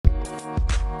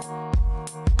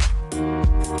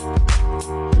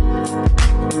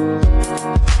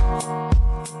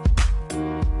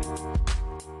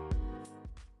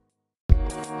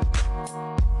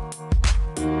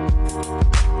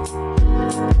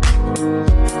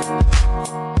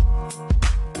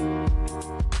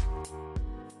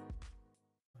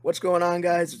What's going on,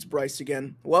 guys? It's Bryce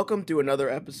again. Welcome to another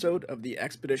episode of the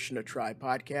Expedition to Try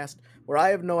podcast, where I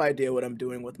have no idea what I'm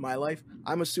doing with my life.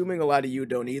 I'm assuming a lot of you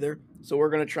don't either, so we're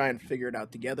going to try and figure it out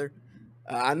together.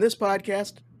 On this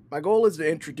podcast, my goal is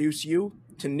to introduce you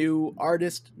to new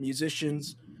artists,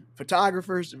 musicians,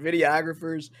 photographers,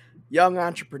 videographers, young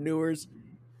entrepreneurs,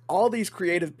 all these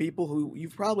creative people who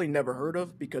you've probably never heard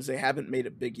of because they haven't made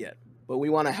it big yet. But we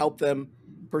want to help them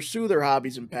pursue their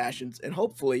hobbies and passions and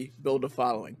hopefully build a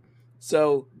following.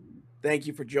 So, thank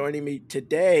you for joining me.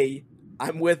 Today,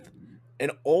 I'm with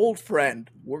an old friend.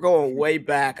 We're going way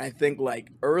back, I think like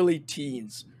early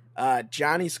teens,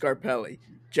 Johnny Scarpelli.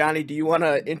 Johnny, do you want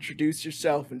to introduce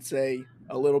yourself and say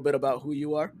a little bit about who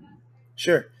you are?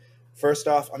 Sure. First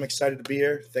off, I'm excited to be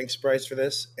here. Thanks, Bryce, for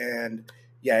this. And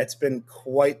yeah, it's been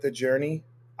quite the journey.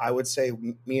 I would say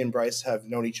me and Bryce have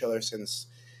known each other since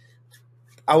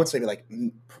I would say like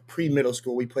pre-middle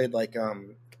school. We played like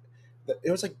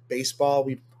it was like baseball.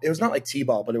 It was not like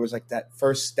t-ball, but it was like that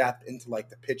first step into like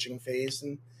the pitching phase,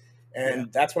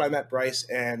 and that's when I met Bryce.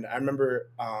 And I remember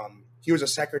he was a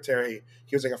secretary.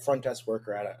 He was like a front desk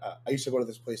worker at I used to go to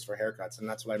this place for haircuts, and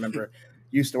that's what I remember.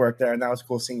 Used to work there, and that was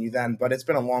cool seeing you then. But it's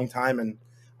been a long time, and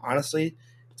honestly,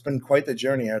 it's been quite the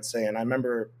journey, I'd say. And I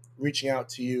remember reaching out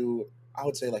to you, I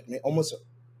would say like almost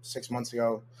 6 months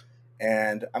ago,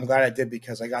 and I'm glad I did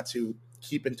because I got to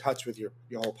keep in touch with your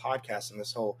whole podcast and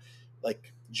this whole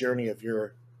like journey of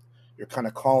your kind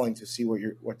of calling to see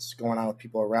what's going on with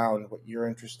people around, what you're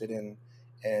interested in,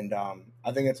 and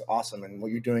I think it's awesome. And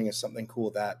what you're doing is something cool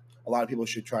that a lot of people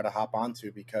should try to hop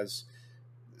onto because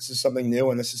this is something new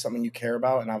and this is something you care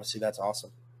about, and obviously that's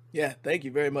awesome. Yeah, thank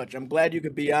you very much. I'm glad you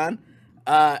could be on.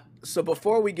 So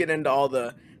before we get into all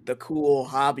the cool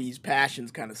hobbies,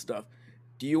 passions kind of stuff,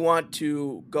 do you want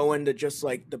to go into just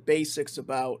like the basics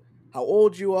about how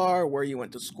old you are, where you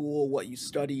went to school, what you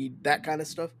studied, that kind of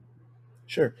stuff?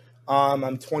 Sure.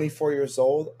 I'm 24 years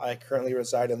old. I currently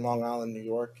reside in Long Island, New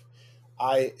York.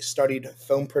 I studied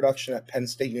film production at Penn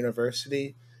State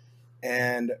University.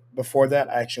 And before that,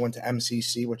 I actually went to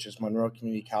MCC, which is Monroe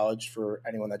Community College. For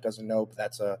anyone that doesn't know, but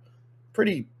that's a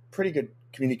pretty good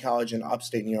community college in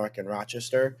upstate New York and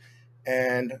Rochester.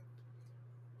 And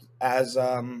as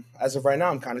of right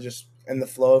now, I'm kind of just in the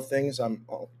flow of things. I'm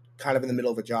kind of in the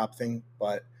middle of a job thing,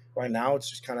 but right now it's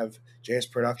just kind of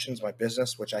JS Productions, my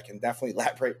business, which I can definitely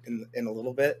elaborate in a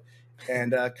little bit,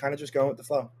 and kind of just going with the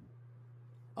flow.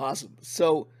 Awesome.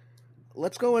 So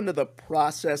let's go into the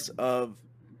process of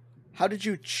how did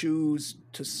you choose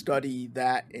to study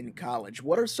that in college?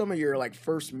 What are some of your like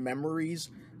first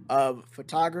memories of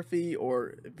photography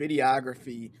or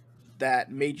videography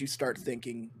that made you start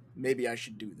thinking maybe I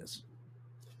should do this?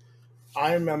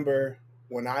 I remember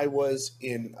when I was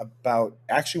in about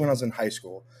actually when I was in high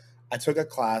school, I took a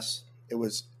class. It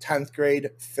was 10th grade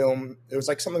film. It was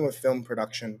like something with film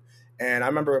production, and I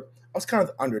remember I was kind of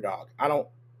the underdog. I don't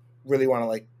really want to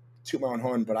like toot my own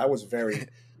horn, but I was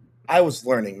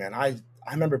learning, man. I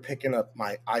remember picking up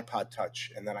my iPod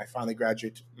Touch, and then I finally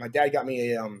graduated. My dad got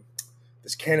me a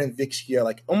this Canon Vixia,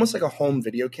 like almost like a home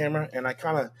video camera, and I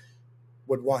kind of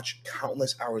would watch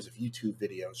countless hours of YouTube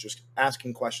videos, just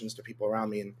asking questions to people around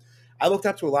me. And I looked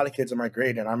up to a lot of kids in my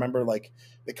grade, and I remember like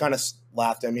they kind of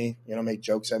laughed at me, made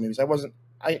jokes at me because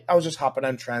I was just hopping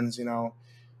on trends,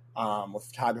 with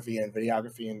photography and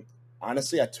videography. And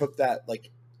honestly, I took that like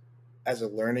as a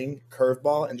learning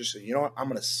curveball and just said, you know what, I'm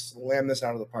going to slam this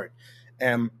out of the park.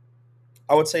 And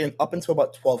I would say up until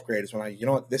about 12th grade is when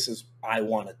I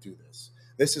want to do this.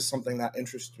 This is something that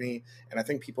interests me. And I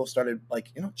think people started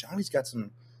like, Johnny's got some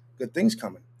good things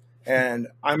coming. And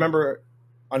I remember,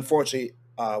 unfortunately,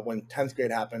 when 10th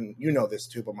grade happened, you know this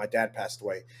too, but my dad passed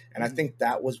away. And I think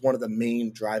that was one of the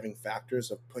main driving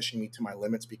factors of pushing me to my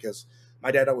limits because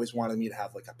my dad always wanted me to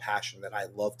have like a passion that I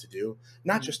love to do,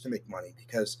 not just to make money,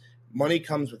 because money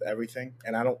comes with everything.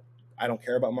 And I don't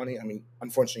care about money. I mean,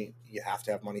 unfortunately, you have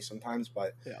to have money sometimes,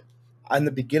 but Yeah. in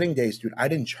the beginning days, dude, I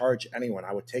didn't charge anyone.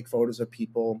 I would take photos of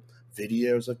people,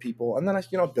 videos of people, and then I,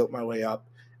 built my way up.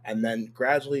 And then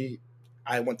gradually,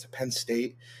 I went to Penn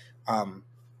State. Um,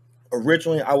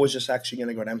 Originally, I was just actually going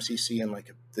to go to MCC and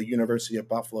like the University of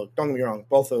Buffalo. Don't get me wrong,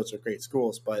 both those are great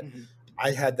schools, but Mhm.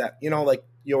 I had that, like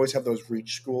you always have those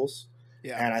reach schools.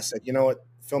 Yeah. And I said, you know what,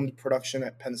 film production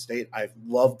at Penn State, I've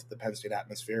loved the Penn State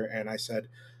atmosphere. And I said,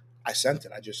 I sent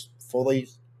it. I just fully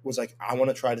was like, I want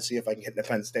to try to see if I can get into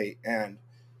Penn State. And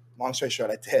long story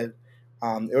short, I did.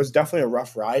 It was definitely a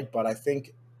rough ride, but I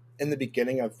think in the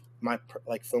beginning of my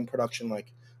like film production,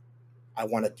 like I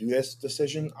want to do this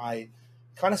decision, I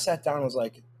kind of sat down and was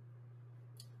like,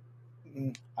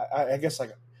 I guess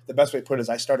like the best way to put it is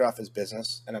I started off as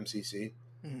business at MCC.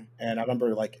 Mhm. And I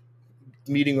remember like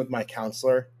meeting with my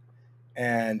counselor,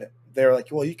 and they're like,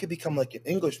 "Well, you could become like an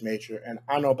English major." And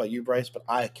I don't know about you, Bryce, but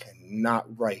I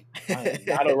cannot write. I am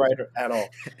not a writer at all.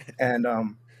 And I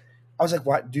was like,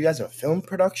 "What? Do you guys have a film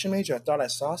production major?" I thought I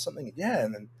saw something. Yeah,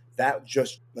 and then that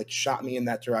just like shot me in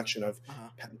that direction of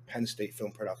Uh-huh. Penn State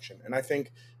film production. And I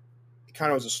think it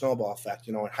kind of was a snowball effect.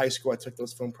 You know, in high school, I took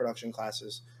those film production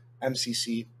classes.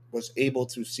 MCC was able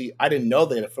to see. I didn't know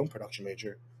they had a film production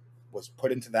major. Was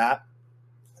put into that.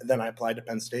 And then I applied to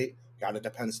Penn State. Got into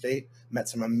Penn State. Met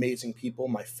some amazing people.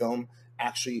 My film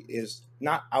actually is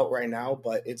not out right now,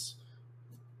 but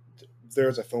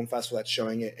there's a film festival that's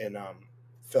showing it in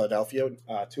Philadelphia 2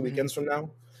 Mhm. weekends from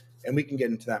now, and we can get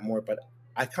into that more. But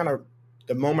I kind of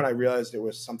the moment I realized it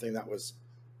was something that was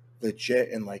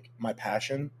legit and like my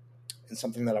passion and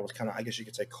something that I was kind of, I guess you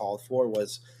could say, called for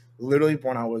was literally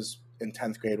when I was in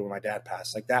 10th grade when my dad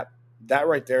passed. Like that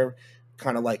right there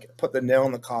kind of like put the nail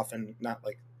in the coffin, not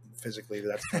like physically,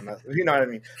 that's kind of, you know what I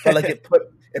mean? But like it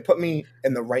put me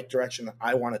in the right direction that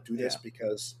I want to do this Yeah.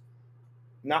 because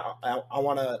not, I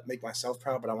want to make myself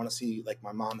proud, but I want to see like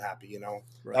my mom happy, that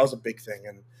Right. was a big thing.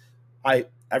 And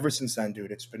ever since then,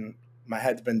 dude, it's been, my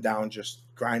head's been down just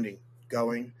grinding,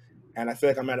 going. And I feel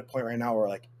like I'm at a point right now where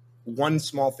like one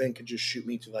small thing could just shoot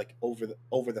me to like over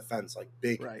the fence, like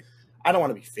big. Right. I don't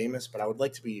want to be famous, but I would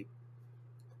like to be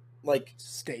like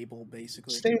Stable,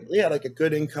 basically. stay, yeah, like a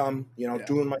good income, Yeah.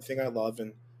 doing my thing I love,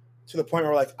 and to the point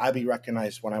where like I'd be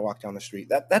recognized when I walk down the street.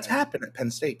 That's Right. happened at Penn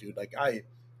State, dude. Like I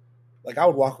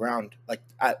would walk around like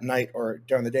at night or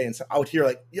during the day, and so I would hear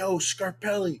like, "Yo,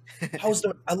 Scarpelli,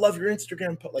 I love your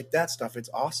Instagram," like that stuff. It's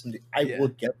awesome. I Yeah.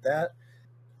 would get that.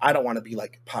 I don't want to be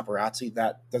like paparazzi.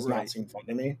 That does not Right. seem fun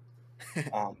to me.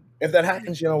 If that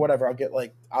happens, whatever.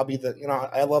 I'll be the,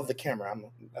 I love the camera.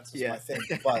 That's just my Yeah. thing.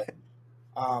 But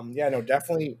yeah, no,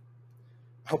 definitely.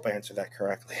 I hope I answered that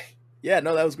correctly. Yeah,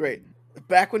 no, that was great.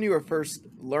 Back when you were first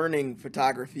learning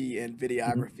photography and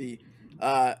videography,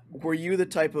 were you the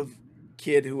type of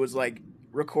kid who was like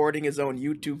recording his own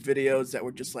YouTube videos that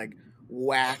were just like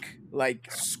whack,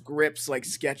 like scripts, like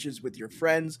sketches with your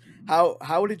friends?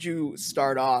 How did you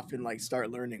start off and like start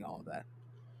learning all of that?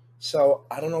 So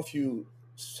I don't know if you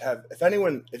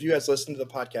guys listen to the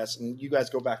podcast and you guys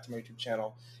go back to my YouTube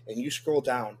channel and you scroll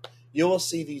down, you will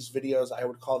see these videos. I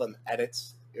would call them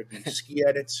edits. It would be ski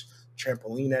edits,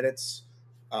 trampoline edits,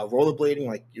 rollerblading.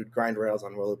 Like you'd grind rails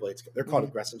on rollerblades. They're called Hmm.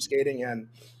 aggressive skating. And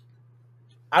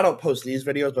I don't post these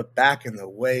videos, but back in the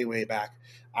way, way back,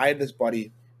 I had this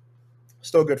buddy,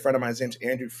 still a good friend of mine. His name's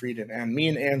Andrew Frieden, and me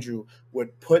and Andrew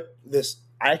would put this.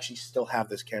 I actually still have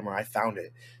this camera. I found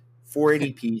it.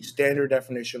 480p standard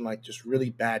definition, like just really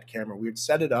bad camera. We would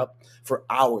set it up for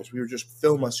hours. We would just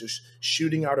film us just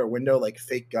shooting out our window like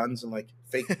fake guns and like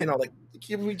fake, like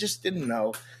we just didn't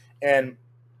know. And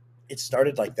it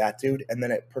started like that, dude, and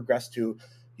then it progressed to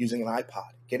using an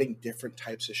iPod, getting different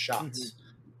types of Hmm. shots.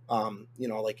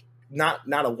 Like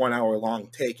not a 1 hour long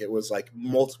take. It was like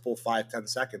multiple 5-10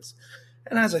 seconds.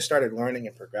 And as I started learning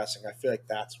and progressing, I feel like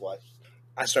that's what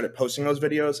I started posting those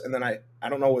videos. And then I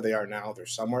don't know where they are now. They're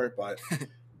somewhere, but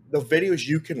the videos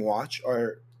you can watch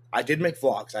are. I did make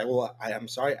vlogs. I'm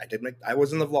sorry. I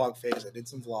was in the vlog phase. I did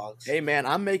some vlogs. Hey man,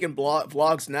 I'm making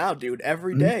vlogs now, dude,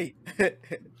 every Mhm. day.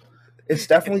 It's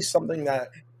definitely something that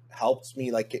helps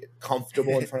me like get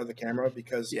comfortable in front of the camera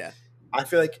because Yeah, I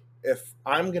feel like if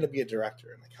I'm gonna be a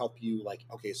director and like help you, like,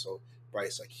 okay, so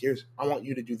Bryce, like I want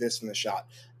you to do this in the shot.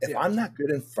 If yeah, I'm not good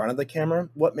in front of the camera,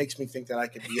 what makes me think that I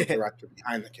could be a director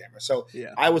behind the camera? So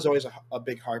yeah, I was always a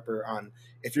big harper on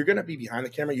if you're gonna be behind the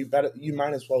camera, you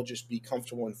might as well just be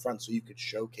comfortable in front so you could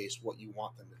showcase what you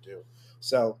want them to do.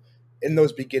 So in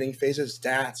those beginning phases,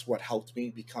 that's what helped me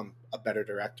become a better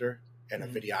director and a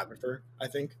mhm, videographer, I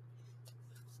think.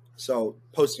 So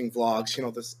posting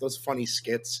vlogs, those funny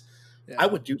skits. yeah. I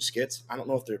would do skits. I don't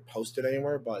know if they're posted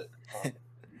anywhere, but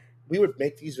we would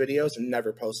make these videos and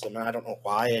never post them. And I don't know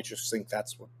why. I just think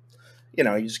that's what you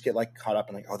just get like caught up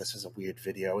in like, oh, this is a weird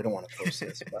video. We don't want to post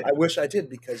this. But I wish I did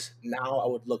because now I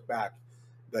would look back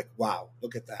like, wow,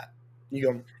 look at that. You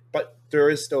go, but there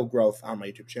is still growth on my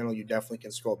YouTube channel. You definitely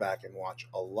can scroll back and watch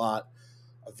a lot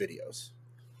of videos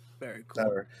Very that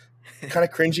cool. are kind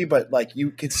of cringy, but like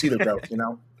you can see the growth.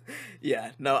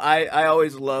 Yeah, no, I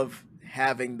always love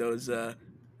having those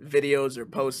videos or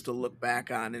posts to look back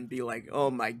on and be like, "Oh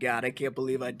my god, I can't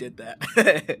believe I did that."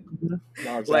 Mhm.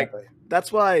 No, Like exactly.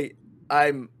 that's why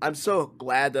I'm so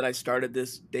glad that I started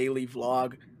this daily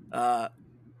vlog. Uh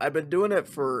I've been doing it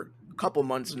for a couple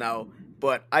months now,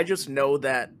 but I just know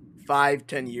that 5,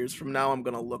 10 years from now I'm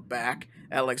gonna look back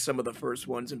at like some of the first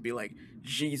ones and be like,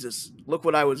 Jesus, look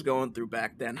what I was going through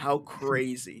back then. How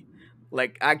crazy.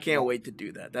 Like I can't Well, wait to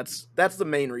do that. That's the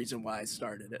main reason why I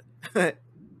started it.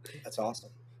 that's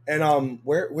awesome. And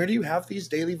where do you have these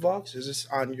daily vlogs? Is this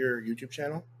on your YouTube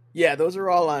channel? Yeah, those are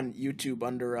all on YouTube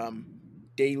under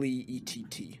Daily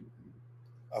ETT.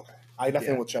 Okay, I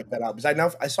definitely Yeah, will check that out because I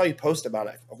know I saw you post about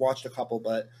it. I've watched a couple,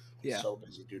 but I'm yeah. so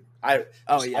busy, dude. I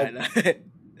Oh just yeah, I know.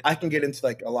 I can get into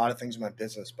like a lot of things in my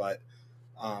business, but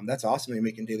that's awesome. You're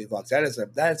making daily vlogs. That is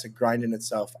a grind in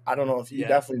itself. I don't know if you Yeah.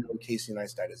 definitely know who Casey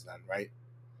Neistat is, then, right?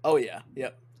 Oh yeah.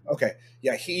 Yep. Okay,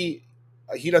 yeah, he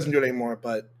doesn't do it anymore,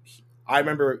 but I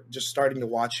remember just starting to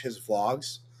watch his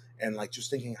vlogs and like just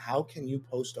thinking, how can you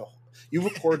post you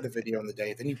record the video in the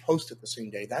day, then you post it the same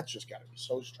day? That's just got to be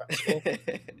so stressful.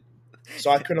 So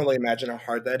I couldn't really imagine how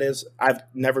hard that is. I've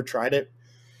never tried it.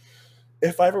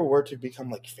 If I ever were to become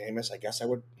like famous, I guess I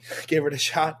would give it a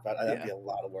shot, but that'd Yeah. be a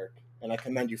lot of work. And I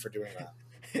commend you for doing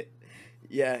that.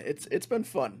 Yeah, it's been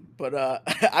fun, but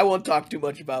I won't talk too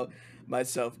much about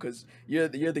myself because you're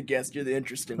the guest, you're the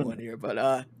interesting one here.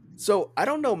 But so I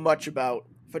don't know much about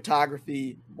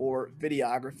photography or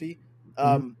videography. Mhm.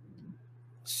 Um,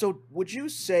 so would you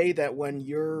say that when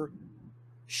you're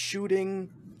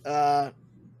shooting uh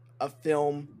a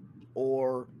film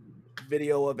or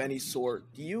video of any sort,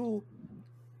 do you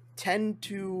tend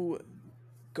to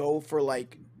go for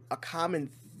like a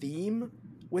common theme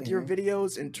with your Mhm.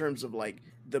 videos in terms of like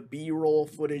the B-roll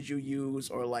footage you use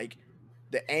or like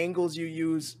the angles you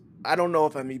use? I don't know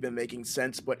if I'm even making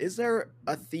sense, but is there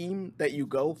a theme that you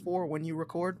go for when you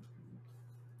record?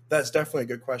 That's definitely a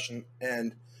good question,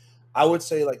 and I would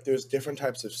say like there's different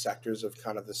types of sectors of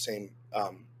kind of the same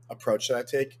approach that I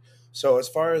take. So as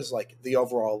far as like the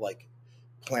overall like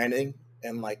planning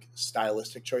and like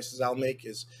stylistic choices I'll make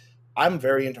is I'm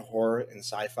very into horror and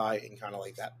sci-fi and kind of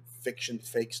like that fiction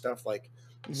fake stuff like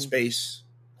Hmm. space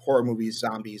horror movies,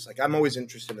 zombies. Like I'm always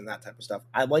interested in that type of stuff.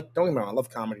 I like don't get me wrong, I love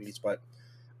comedies, but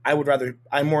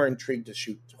I'm more intrigued to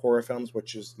shoot horror films,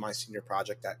 which is my senior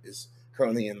project that is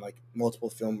currently in like multiple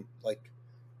film like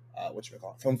what you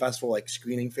call it, film festival like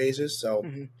screening phases. So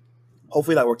Hmm.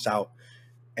 hopefully that works out.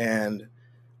 And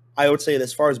I would say that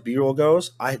as far as B-roll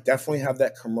goes, I definitely have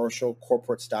that commercial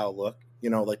corporate style look. You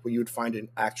know, like what you would find in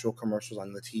actual commercials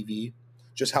on the TV,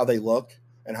 just how they look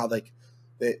and how like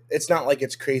it's not like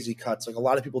it's crazy cuts. Like a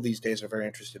lot of people these days are very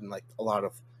interested in like a lot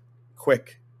of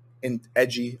quick and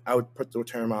edgy. I would put the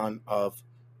term on of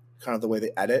kind of the way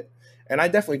they edit. And I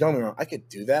definitely don't get me wrong, I could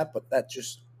do that, but that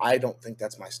just I don't think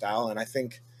that's my style. And I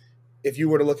think if you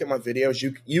were to look at my videos,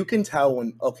 you can tell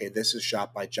when okay, this is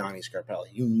shot by Johnny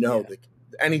Scarpelli. You know Yeah. that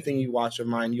anything you watch of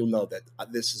mine, you'll know that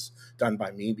this is done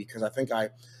by me because I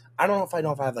don't know if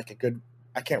I have like a good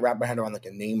I can't wrap my head around like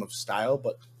a name of style,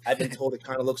 but I've been told it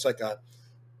kind of looks like a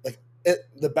like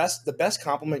the best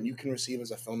compliment you can receive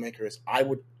as a filmmaker is I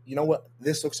would you know what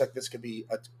this looks like this could be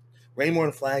a Raymore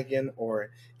and Flanagan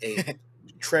or a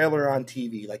trailer on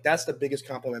TV. Like that's the biggest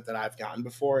compliment that I've gotten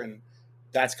before, and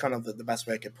that's kind of the best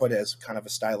way I could put it as kind of a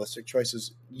stylistic choice.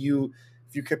 Is you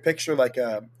if you could picture like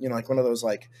a like one of those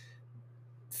like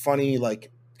funny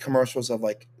like commercials of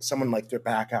like someone like their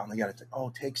back out and they got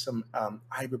to take some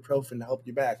ibuprofen to help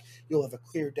you back. You'll have a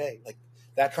clear day. Like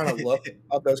that kind of look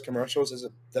of those commercials is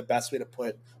the best way to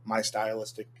put my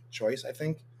stylistic choice. I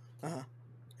think Uh-huh.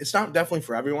 it's not definitely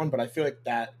for everyone, but I feel like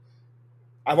that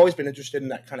I've always been interested in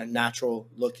that kind of natural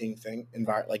looking thing,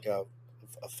 like a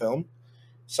film.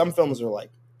 Some films are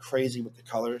like crazy with the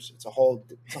colors. It's a whole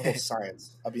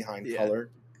science behind Yeah.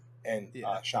 color and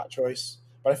Yeah. shot choice.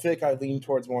 But I feel like I lean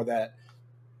towards more that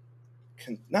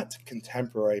not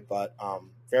contemporary, but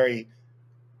very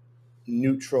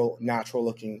neutral, natural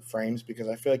looking frames because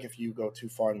I feel like if you go too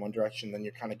far in one direction, then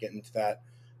you're kind of getting into that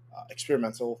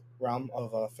experimental realm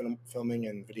of filming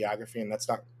and videography, and that's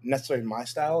not necessarily my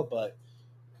style, but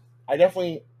I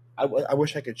definitely. I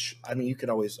wish I could. I mean, you could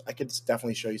always. I could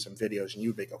definitely show you some videos, and you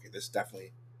would be like, okay, this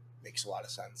definitely makes a lot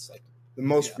of sense. Like the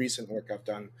most Yeah. recent work I've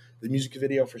done, the music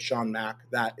video for Sean Mack.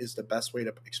 That is the best way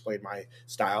to explain my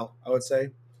style. I would say,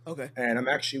 Okay. and I'm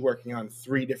actually working on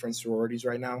 3 different sororities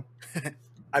right now.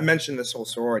 I mentioned this whole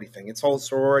sorority thing. It's whole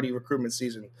sorority recruitment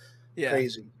season, Yeah.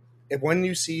 crazy. If when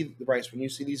you see Bryce, when you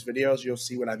see these videos, you'll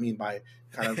see what I mean by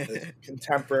kind of the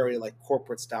contemporary, like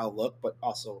corporate style look, but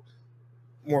also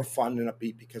more fun and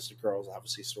upbeat because the girls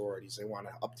obviously sororities they want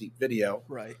an upbeat video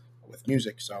Right. with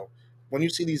music. So when you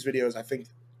see these videos, I think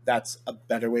that's a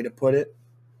better way to put it.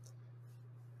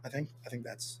 I think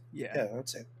that's Yeah. yeah. I would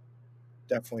say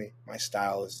definitely my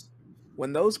style is.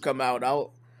 When those come out,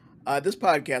 I'll this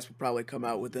podcast will probably come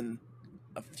out within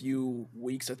a few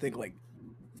weeks. I think like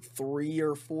 3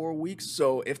 or 4 weeks.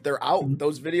 So if they're out, Mhm.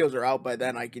 those videos are out by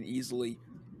then. I can easily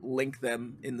link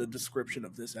them in the description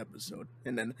of this episode,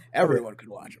 and then Okay. everyone can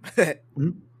watch them.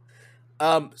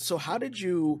 Mhm. So how did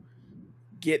you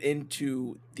get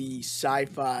into the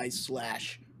sci-fi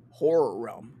slash horror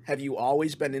realm? Have you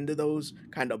always been into those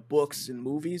kind of books and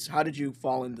movies? How did you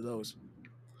fall into those?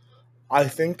 I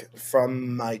think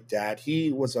from my dad,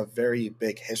 he was a very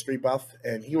big history buff,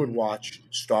 and he would Mhm. watch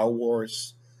Star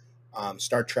Wars,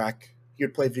 Star Trek. He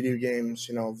would play video games,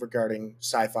 regarding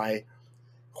sci-fi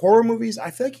horror movies. I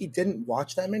feel like he didn't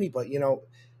watch that many, but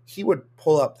he would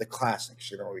pull up the classics.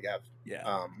 We have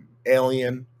Yeah.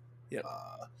 Alien, Yep.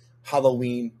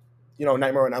 Halloween,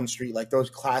 Nightmare on Elm Street, like those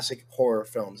classic horror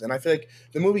films. And I feel like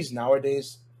the movies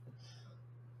nowadays,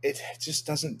 it just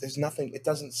doesn't. There's nothing. It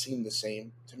doesn't seem the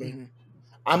same to me. Hmm.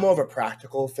 I'm more of a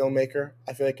practical filmmaker,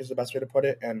 I feel like is the best way to put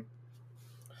it. And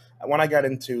when I got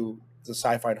into the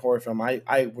sci-fi and horror film, I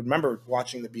remember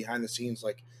watching the behind the scenes,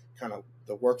 like kind of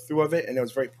the work through of it, and it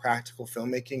was very practical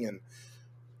filmmaking, and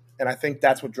I think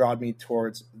that's what drawed me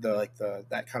towards the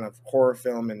that kind of horror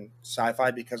film and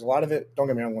sci-fi, because a lot of it, don't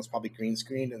get me wrong, was probably green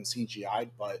screened and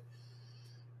CGI'd, but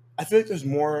I feel like there's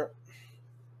more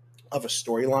of a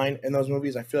storyline in those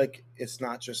movies. I feel like it's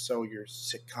not just so your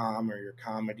sitcom or your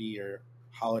comedy or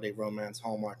holiday romance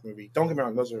Hallmark movie. Don't get me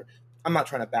wrong; those are. I'm not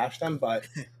trying to bash them, but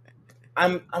I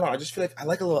don't know. I just feel like I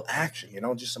like a little action.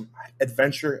 Just some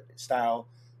adventure style.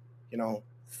 You know,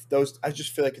 those. I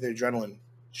just feel like the adrenaline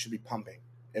should be pumping,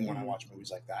 and when I Hmm. watch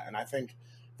movies like that, and I think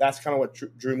that's kind of what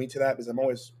drew me to that, because I'm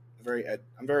always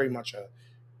I'm very much a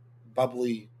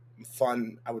bubbly,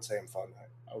 fun. I would say I'm fun.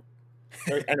 I'm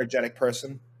very energetic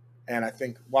person, and I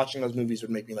think watching those movies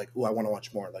would make me like, oh, I want to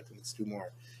watch more. Like, let's do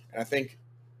more. And I think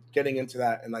getting into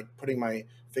that and like putting my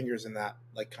fingers in that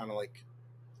like kind of like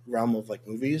realm of like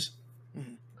movies,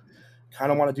 Hmm.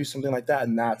 kind of want to do something like that,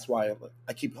 and that's why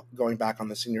I keep going back on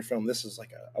the senior film. This is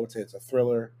like I would say it's a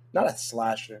thriller, not a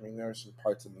slasher. I mean, there are some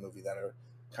parts of the movie that are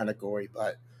kind of gory,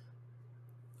 but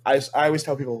I always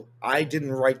tell people I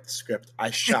didn't write the script.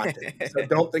 I shot it. So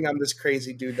don't think I'm this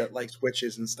crazy dude that likes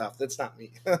witches and stuff. That's not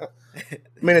me. I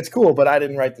mean, it's cool, but I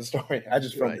didn't write the story. I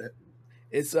just filmed Right. it.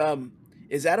 Is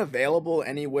is that available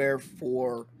anywhere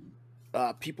for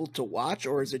people to watch,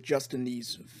 or is it just in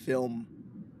these film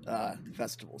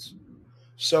festivals?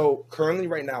 So currently,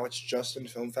 right now, it's just in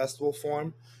film festival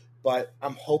form, but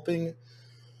I'm hoping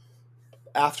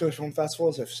after the film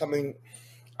festivals, if something,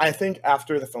 I think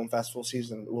after the film festival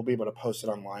season, we'll be able to post it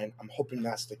online. I'm hoping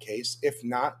that's the case. If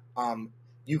not,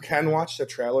 you can watch the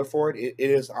trailer for it. It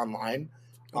is online.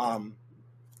 Okay. Um,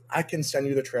 I can send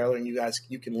you the trailer, and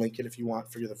you can link it if you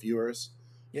want for the viewers.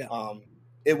 Yeah. Um,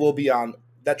 it will be on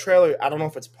that trailer. I don't know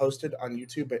if it's posted on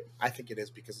YouTube, but I think it is,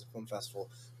 because the film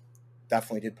festival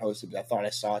definitely did post it. I thought I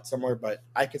saw it somewhere, but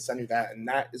I could send you that, and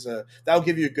that'll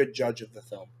give you a good judge of the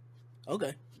film.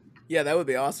 Okay. Yeah, that would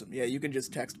be awesome. Yeah, you can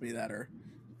just text me that or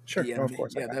Sure, no, DM of me.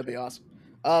 course, I Yeah, got that'd you. be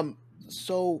awesome.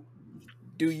 So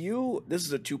do you, this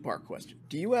is a two-part question.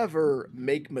 Do you ever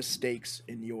make mistakes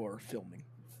in your filming?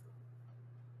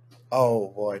 Oh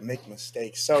boy, make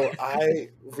mistakes. So I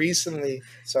think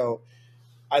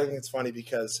it's funny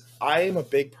because I am a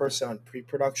big person on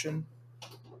pre-production,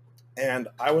 and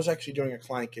I was actually doing a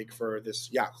client gig for this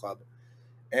yacht club,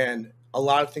 and a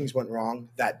lot of things went wrong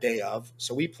that day of.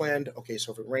 So we planned, okay,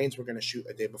 so if it rains, we're going to shoot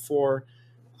a day before.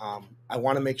 I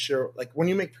want to make sure, like when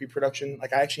you make pre-production,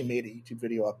 like I actually made a YouTube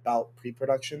video about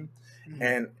pre-production, Mhm.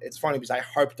 and it's funny because I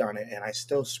harped on it and I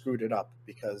still screwed it up,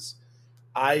 because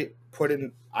I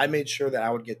made sure that I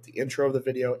would get the intro of the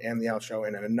video and the outro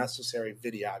and unnecessary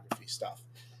videography stuff.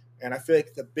 And I feel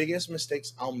like the biggest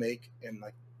mistakes I'll make in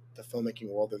like the filmmaking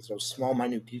world is those small,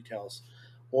 minute details,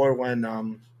 or when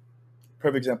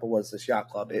perfect example was this yacht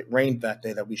club. It rained that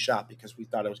day that we shot because we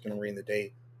thought it was going to rain the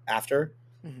day after.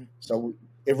 Mhm. So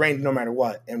it rained no matter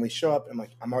what. And we show up and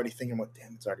like, I'm already thinking, well,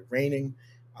 damn, it's already raining.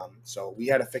 So we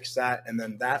had to fix that. And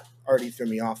then that already threw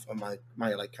me off on my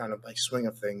like kind of like swing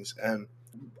of things. And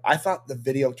I thought the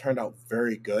video turned out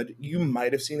very good. You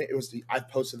might have seen it. I've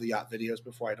posted the yacht videos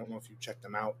before. I don't know if you checked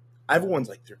them out. Everyone's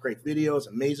like, they're great videos,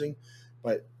 amazing.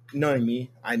 But knowing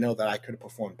me, I know that I could have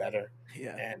performed better.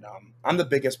 Yeah. And I'm the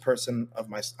biggest person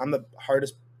I'm the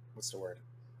hardest, what's the word?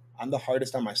 I'm the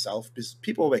hardest on myself, because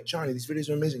people are like, Johnny, these videos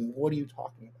are amazing. What are you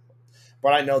talking about?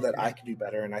 But I know that I Yeah. could do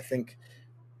better. And I think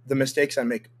the mistakes I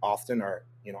make often are,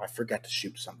 I forget to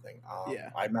shoot something. Yeah.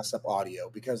 I mess up audio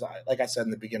because like I said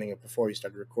in the beginning of before you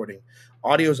started recording,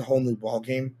 audio is a whole new ball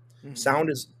game. Mhm. Sound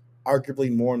is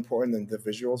arguably more important than the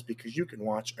visuals, because you can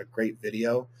watch a great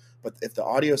video, but if the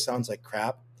audio sounds like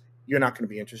crap, you're not going to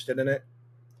be interested in it.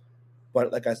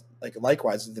 But like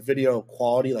likewise, the video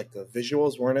quality, like the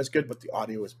visuals weren't as good, but the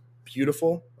audio was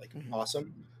beautiful, like Mhm.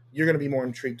 awesome. you're going to be more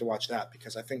intrigued to watch that,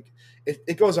 because I think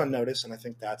it goes unnoticed, and I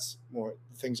think that's more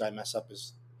the things I mess up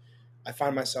is I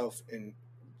find myself in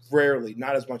rarely,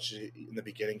 not as much in the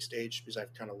beginning stage, because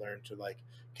I've kind of learned to like,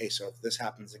 okay, so if this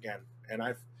happens again, and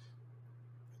I've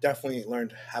definitely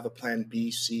learned to have a plan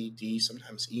B, C, D,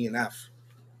 sometimes E and F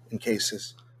in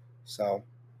cases. So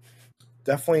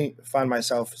definitely find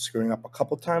myself screwing up a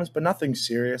couple times, but nothing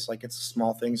serious. Like it's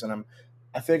small things, and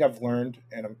I feel like I've learned.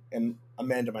 And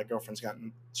Amanda, my girlfriend's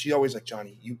gotten. She's always like,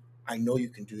 Johnny, I know you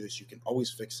can do this. You can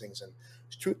always fix things. And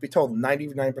truth be told,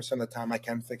 99% of the time I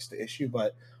can fix the issue,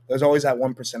 but there's always that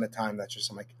 1% of time that's just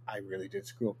I'm like, I really did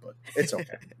screw up, but it's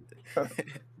okay.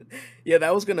 Yeah,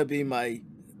 that was gonna be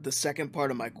the second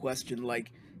part of my question.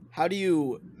 Like, how do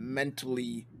you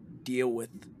mentally deal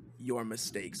with your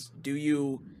mistakes? Do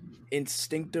you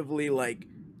instinctively like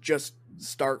just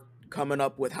start coming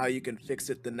up with how you can fix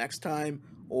it the next time,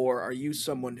 or are you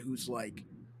someone who's like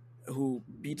who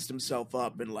beats himself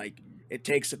up and like it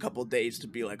takes a couple days to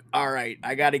be like, all right,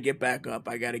 I got to get back up,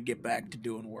 I got to get back to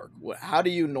doing work? How do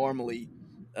you normally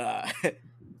uh,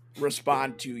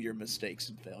 respond to your mistakes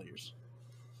and failures?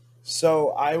 So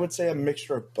I would say a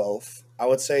mixture of both. I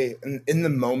would say in the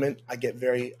moment I get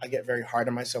very hard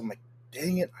on myself. I'm like,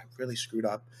 dang it, I really screwed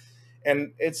up.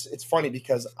 And it's funny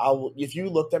because I'll if you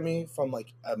looked at me from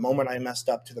like a moment I messed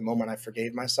up to the moment I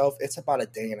forgave myself, it's about a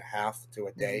day and a half to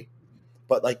a Mhm. day.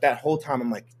 But like that whole time,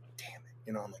 I'm like, damn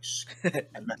it, I'm like,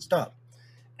 I messed up.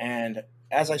 And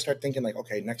as I start thinking, like,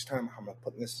 okay, next time I'm gonna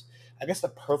put this. I guess the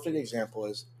perfect example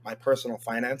is my personal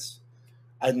finance.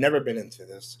 I've never been into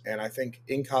this, and I think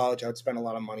in college I would spend a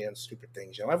lot of money on stupid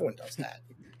things. Everyone does that.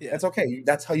 Yeah. That's okay.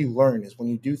 That's how you learn. Is when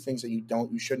you do things that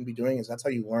you shouldn't be doing. Is that's how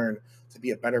you learn to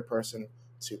be a better person.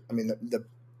 I mean, the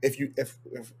if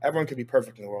everyone could be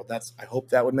perfect in the world, that's I hope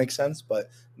that would make sense. But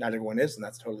not everyone is, and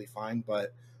that's totally fine.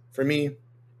 But for me,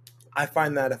 I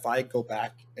find that if I go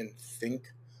back and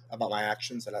think about my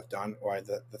actions that I've done, or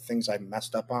the things I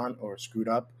messed up on or screwed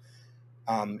up,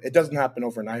 it doesn't happen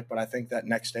overnight, but I think that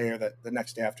next day or that the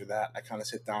next day after that, I kind of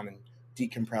sit down and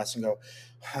decompress and go,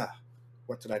 huh,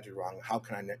 what did I do wrong? How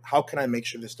can I make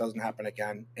sure this doesn't happen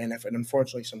again? And if, and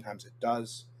unfortunately, sometimes it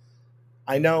does,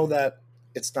 I know that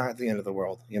it's not the end of the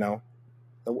world.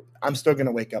 I'm still going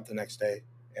to wake up the next day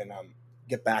and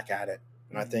get back at it.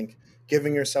 And I Mhm. think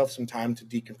giving yourself some time to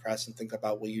decompress and think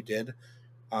about what you did.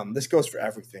 This goes for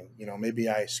everything. Maybe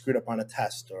I screwed up on a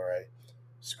test, or I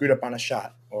screwed up on a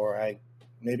shot, or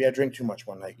maybe I drink too much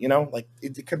one night. Like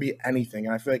it could be anything.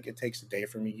 And I feel like it takes a day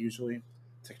for me usually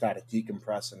to try to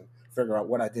decompress and figure out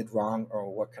what I did wrong or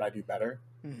what could I do better.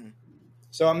 Mhm.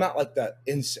 So I'm not like that.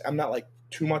 I'm not like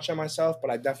too much on myself, but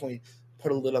I definitely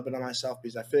put a little bit on myself,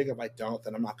 because I feel like if I don't,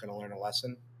 then I'm not going to learn a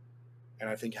lesson. And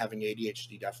I think having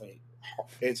ADHD definitely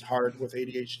it's hard with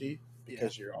ADHD, Yeah.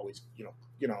 because you're always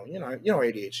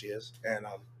ADHD is, and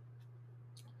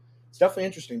it's definitely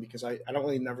interesting because I don't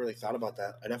really never really thought about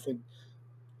that. I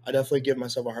definitely give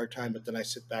myself a hard time, but then I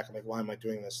sit back. I'm like, why am I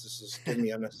doing this? This is giving me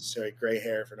unnecessary gray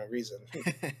hair for no reason.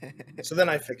 So then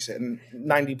I fix it, and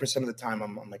 90% of the time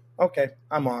I'm like, okay,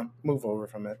 I'm on, move over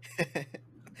from it.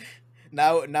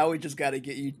 Now we just got to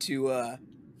get you to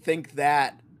think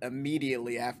that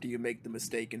immediately after you make the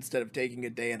mistake instead of taking a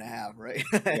day and a half, right?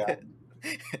 Yeah.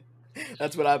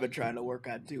 That's what I've been trying to work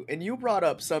on too. And you brought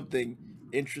up something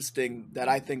interesting that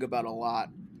I think about a lot,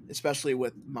 especially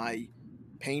with my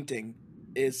painting,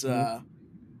 is Hmm.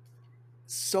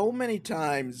 so many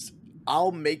times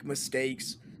I'll make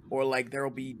mistakes or like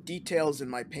there'll be details in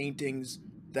my paintings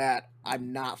that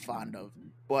I'm not fond of,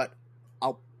 but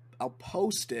I'll I'll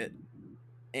post it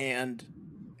and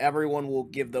everyone will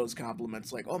give those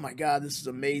compliments like, "Oh my god, this is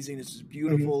amazing. This is Hmm.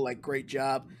 beautiful. Like great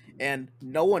job." And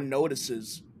no one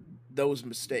notices those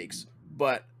mistakes,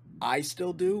 but I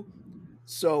still do.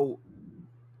 So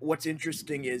what's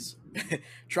interesting is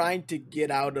trying to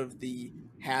get out of the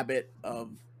habit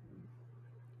of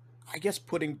I guess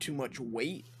putting too much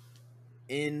weight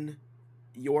in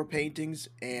your paintings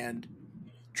and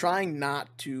trying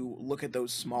not to look at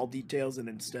those small details and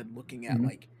instead looking at Hmm.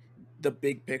 like the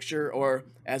big picture or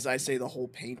as I say the whole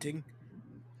painting.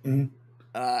 Hmm.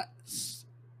 S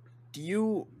do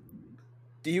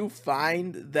you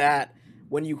find that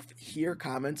when you hear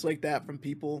comments like that from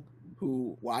people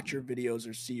who watch your videos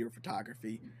or see your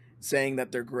photography saying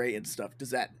that they're great and stuff,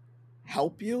 does that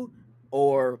help you?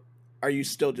 Or are you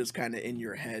still just kinda in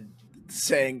your head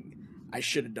saying, "I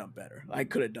should have done better. I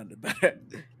could have done it better."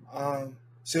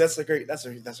 See, that's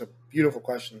a beautiful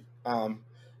question.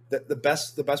 The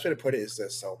best way to put it is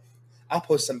this. So, I'll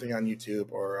post something on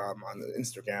YouTube or on the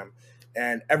Instagram,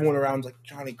 and everyone around's like,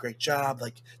 "Johnny, great job!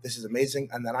 Like this is amazing."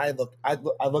 And then I look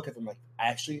at them like,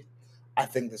 actually, I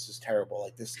think this is terrible.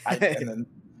 Like this,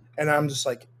 and I'm just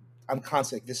like, I'm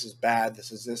constantly like, this is bad.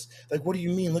 This is this. Like, what do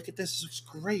you mean? Look at this. This looks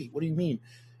great. What do you mean?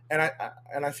 And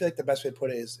I feel like the best way to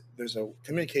put it is there's a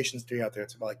communications theory out there.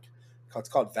 It's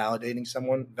called validating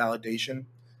someone, validation.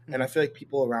 And I feel like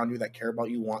people around you that care about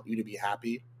you want you to be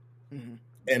happy. Mm-hmm.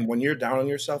 And when you're down on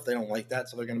yourself, they don't like that.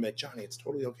 So they're going to be like, Johnny, it's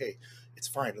totally okay. It's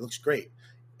fine. It looks great.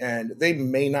 And they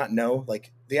may not know,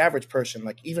 like the average person,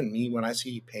 like even me, when I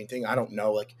see painting, I don't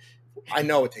know, like, I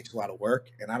know it takes a lot of work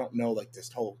and I don't know like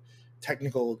this whole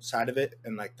technical side of it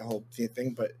and like the whole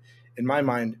thing. But in my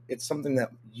mind, it's something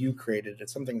that you created.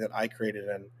 It's something that I created.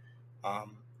 And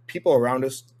people around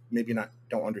us maybe not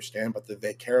don't understand, but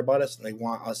they care about us and they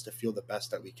want us to feel the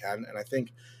best that we can. And I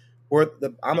think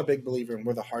I'm a big believer and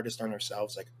we're the hardest on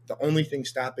ourselves. Like the only thing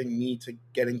stopping me to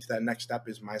getting to that next step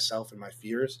is myself and my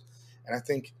fears. And I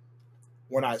think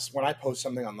when I post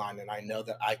something online and I know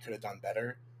that I could have done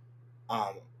better,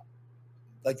 um,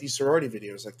 like these sorority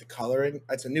videos, like the coloring,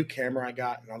 it's a new camera I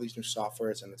got and all these new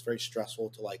softwares, and it's very stressful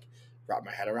to like wrap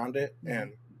my head around it. Mm-hmm.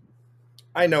 And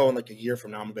I know in like a year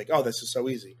from now, I'm gonna be like, oh, this is so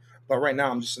easy. But right now,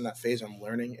 I'm just in that phase. I'm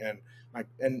learning, and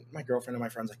my girlfriend and my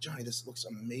friends like, Johnny, this looks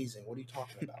amazing. What are you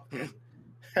talking about?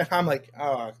 And I'm like,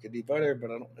 oh, it could be better, but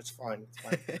I don't. It's fine. It's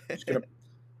fine. I'm just gonna,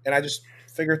 and I just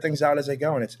figure things out as I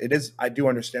go. And it is. I do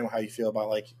understand how you feel about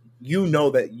like you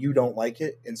know that you don't like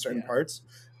it in certain parts,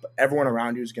 but everyone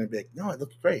around you is gonna be like, no, it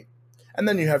looks great. And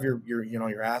then you have your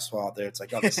your asshole out there. It's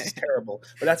like, oh, this is terrible,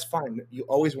 but that's fine. You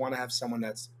always want to have someone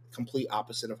that's complete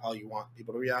opposite of how you want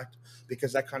people to react,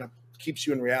 because that kind of keeps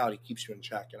you in reality, keeps you in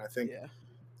check. And I think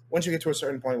once you get to a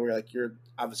certain point where you're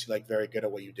obviously like very good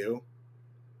at what you do,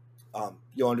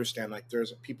 you'll understand like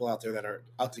there's people out there that are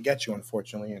out to get you,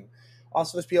 unfortunately, and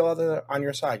also there's people out there on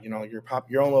your side. You know, your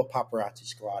own little paparazzi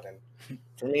squad. And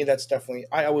for me, that's definitely,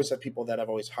 I always have people that have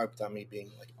always harped on me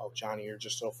being like, oh, Johnny, you're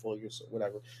just so full, you're so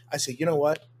whatever. I say, you know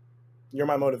what, you're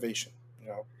my motivation. You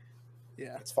know,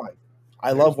 it's fine.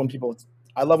 I love when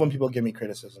people give me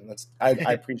criticism. I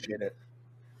appreciate it.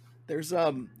 There's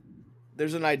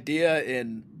an idea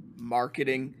in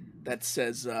marketing that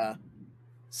says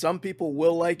some people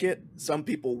will like it, some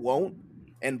people won't,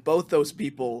 and both those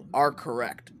people are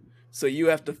correct. So you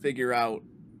have to figure out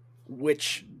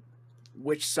which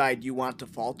side you want to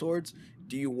fall towards.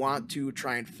 Do you want to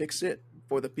try and fix it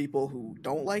for the people who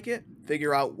don't like it,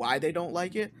 figure out why they don't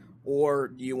like it, or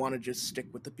do you want to just stick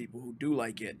with the people who do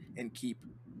like it and keep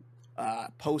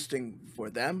posting for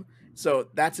them? So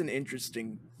that's an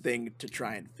interesting thing to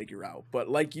try and figure out. But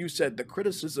like you said, the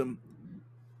criticism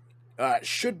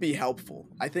should be helpful.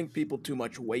 I think people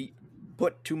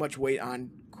put too much weight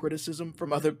on criticism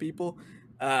from other people.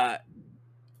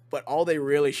 But all they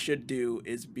really should do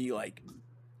is be like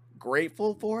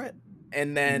grateful for it,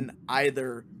 and then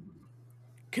either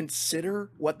consider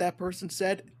what that person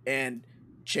said and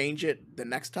change it the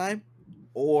next time,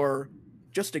 or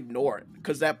just ignore it,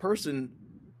 because that person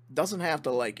doesn't have to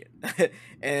like it.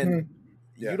 And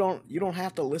Yeah. you don't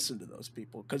have to listen to those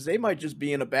people, because they might just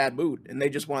be in a bad mood and they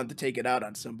just wanted to take it out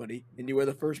on somebody, and you were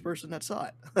the first person that saw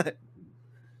it.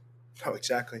 Oh,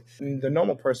 exactly. And the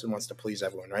normal person wants to please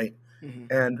everyone, right? Mm-hmm.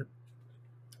 And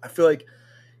I feel like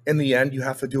in the end, you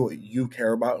have to do what you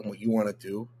care about and what you want to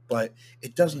do. But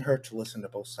it doesn't hurt to listen to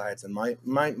both sides. And my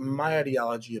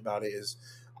ideology about it is,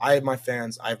 I have my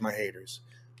fans, I have my haters.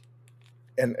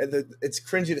 And it's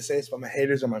cringy to say this, but my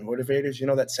haters are my motivators. You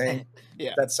know that saying?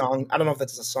 Yeah. That song? I don't know if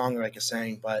that's a song or like a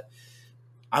saying, but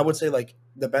I would say like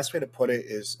the best way to put it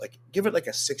is like give it like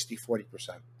a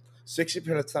 60-40%.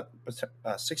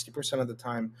 60% of the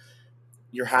time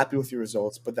you're happy with your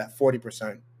results, but that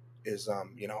 40% is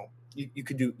you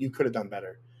could have done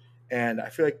better. And I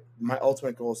feel like my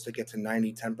ultimate goal is to get to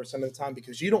 90-10% of the time,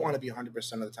 because you don't want to be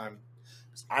 100% of the time.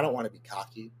 I don't want to be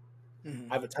cocky.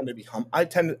 Mm-hmm. I have a tend to be I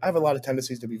have a lot of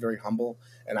tendencies to be very humble,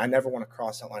 and I never want to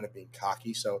cross that line of being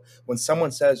cocky. So when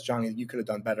someone says, Johnny, you could have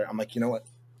done better, I'm like, you know what,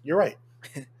 you're right.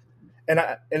 And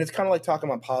it's kind of like talking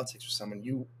about politics with someone.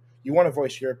 You want to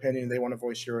voice your opinion, they want to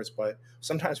voice yours, but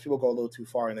sometimes people go a little too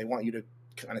far and they want you to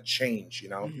kind of change,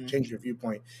 change your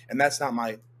viewpoint. And that's not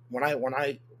my when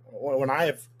I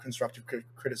have constructive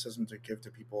criticism to give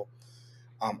to people.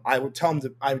 I would tell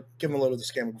them I give them a little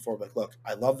disclaimer before, like, look,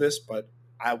 I love this, but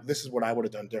this is what I would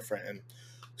have done different. And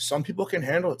some people can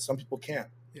handle it, some people can't.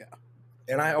 Yeah.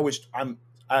 And I don't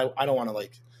want to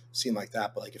like seem like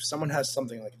that, but like if someone has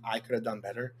something like I could have done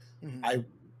better,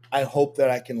 I hope that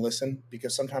I can listen,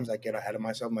 because sometimes I get ahead of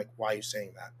myself. I'm like, why are you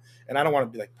saying that? And I don't want to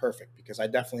be like perfect, because I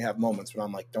definitely have moments when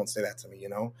I'm like, don't say that to me,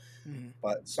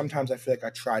 But sometimes I feel like I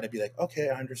try to be like, okay,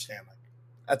 I understand.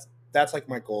 Like that's like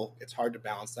my goal. It's hard to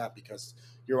balance that, because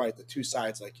you're right. The two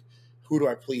sides, like who do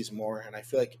I please more? And I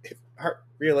feel like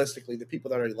realistically, the people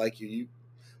that already like you,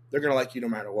 they're gonna like you no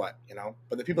matter what, you know.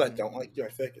 But the people that don't like you, I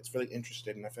feel like it's really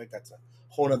interested, and I feel like that's a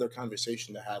whole other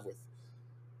conversation to have with.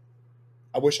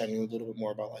 I wish I knew a little bit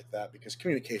more about like that because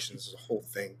communications is a whole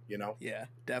thing, you know. Yeah,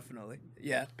 definitely.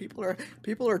 Yeah, people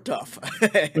are tough.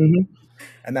 Mm-hmm.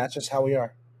 And that's just how we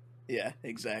are. Yeah,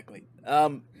 exactly.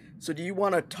 So do you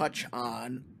want to touch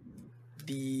on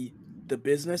the the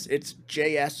business? It's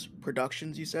JS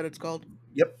Productions, you said it's called?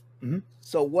 Yep. Mm-hmm.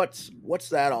 So what's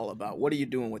that all about? What are you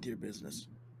doing with your business?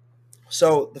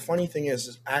 So the funny thing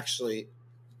is actually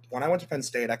when I went to Penn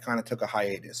State, I kind of took a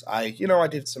hiatus. I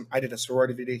did a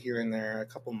sorority video here and there, a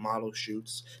couple model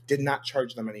shoots. Did not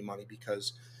charge them any money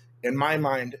because, in my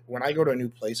mind, when I go to a new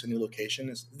place, a new location,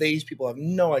 is these people have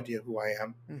no idea who I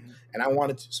am, Mm-hmm. and I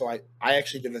wanted to. So I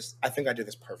actually did this. I think I did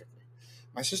this perfectly.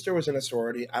 My sister was in a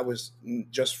sorority. I was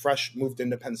just fresh moved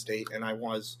into Penn State, and I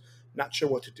was not sure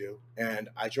what to do. And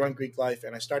I joined Greek Life,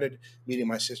 and I started meeting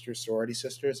my sister's sorority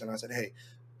sisters, and I said, "Hey,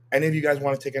 any of you guys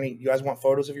want to take any? You guys want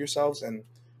photos of yourselves?" And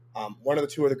one of the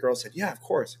two other girls said, "Yeah, of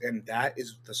course." And that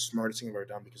is the smartest thing I've ever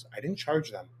done because I didn't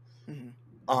charge them.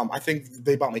 Mm-hmm. I think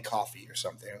they bought me coffee or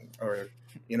something, or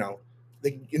you know,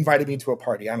 they invited me to a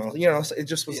party. I don't know, so it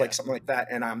just was Yeah. like something like that.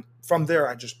 And from there,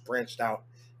 I just branched out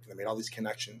and I made all these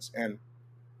connections. And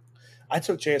I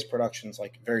took JS Productions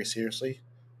like very seriously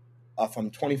from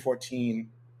 2014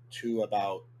 to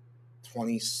about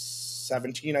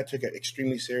 2017. I took it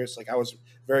extremely serious. Like I was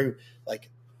very like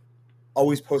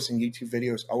always posting YouTube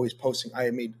videos, always posting. I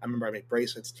remember I made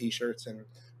bracelets, T-shirts, and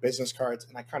business cards,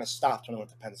 and I kind of stopped when I went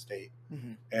to Penn State,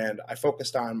 Mm-hmm. and I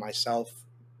focused on myself.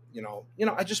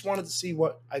 I just wanted to see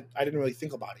what I didn't really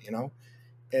think about it,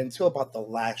 until about the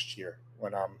last year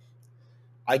when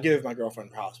I gave my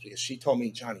girlfriend props because she told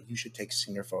me, Johnny, you should take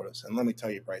senior photos. And let me tell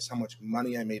you, Bryce, how much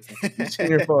money I made from taking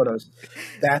senior photos.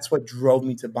 That's what drove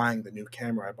me to buying the new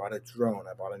camera. I bought a drone.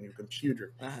 I bought a new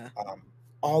computer. Uh-huh.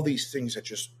 All these things that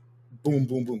just boom,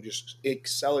 boom, boom, just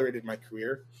accelerated my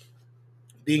career.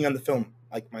 Being on the film,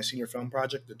 like my senior film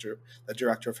project, the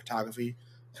director of photography,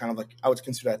 kind of like I would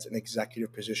consider that's an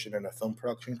executive position in a film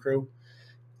production crew.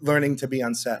 Learning to be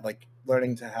on set, like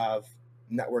learning to have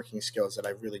networking skills that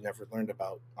I really never learned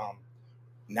about.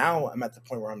 Now I'm at the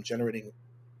point where I'm generating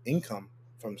income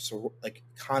from like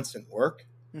constant work,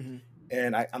 Mm-hmm.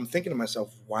 and I'm thinking to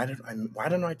myself, why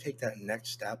don't I take that next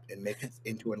step and make it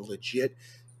into a legit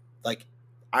like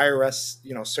IRS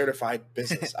certified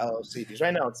business LLC? Because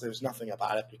right now there's nothing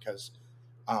about it because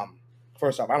um,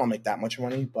 first off I don't make that much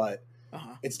money, but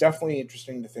Uh-huh. it's definitely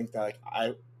interesting to think that like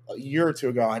a year or two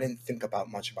ago I didn't think about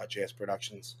much about JS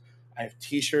Productions. I have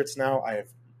T-shirts now. I have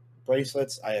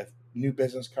bracelets. I have new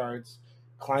business cards.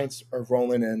 Clients are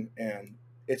rolling in, and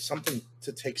it's something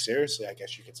to take seriously. I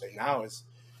guess you could say now is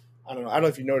I don't know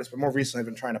if you noticed, but more recently I've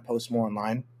been trying to post more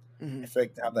online. Mm-hmm. I feel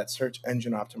like to have that search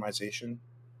engine optimization,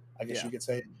 I guess Yeah. you could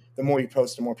say, the more you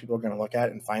post, the more people are going to look at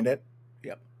it and find it.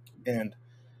 Yep. And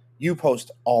you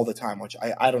post all the time, which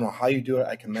I don't know how you do it.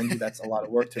 I commend you. That's a lot of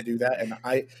work to do that.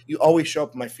 And you always show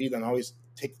up on my feed and I always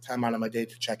take the time out of my day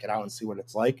to check it out and see what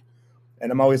it's like.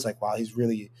 And I'm always like, wow, he's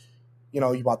really,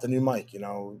 you bought the new mic,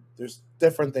 there's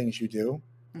different things you do.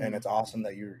 And Mm-hmm. it's awesome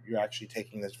that you're actually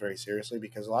taking this very seriously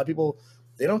because a lot of people,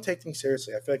 they don't take things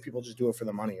seriously. I feel like people just do it for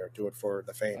the money or do it for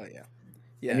the fame. Oh yeah. And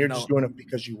Yeah, you're just no. doing it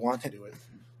because you want to do it.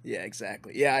 Yeah,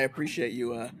 exactly. Yeah, I appreciate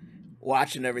you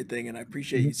watching everything and I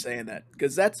appreciate you Mhm. saying that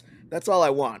cuz that's all I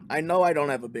want. I know I don't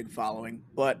have a big following,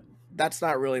 but that's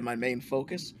not really my main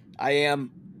focus. I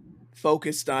am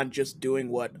focused on just doing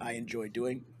what I enjoy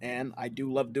doing and I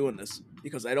do love doing this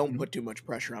because I don't Mhm. put too much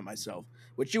pressure on myself.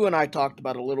 Which you and I talked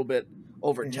about a little bit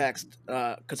over Mhm. text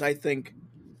cuz I think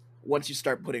once you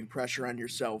start putting pressure on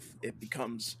yourself, it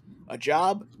becomes a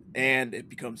job and it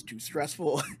becomes too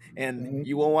stressful and Mhm.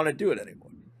 you won't want to do it anymore.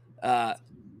 Uh,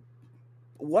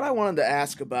 what I wanted to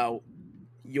ask about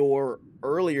your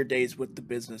earlier days with the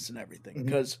business and everything, Mhm.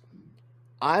 because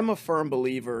I'm a firm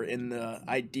believer in the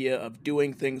idea of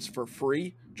doing things for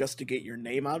free just to get your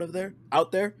name out there.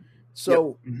 Yep.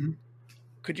 So, Mhm.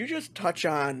 could you just touch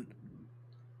on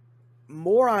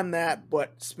more on that,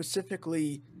 but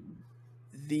specifically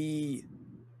the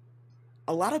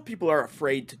a lot of people are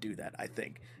afraid to do that, I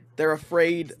think. They're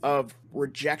afraid of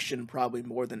rejection probably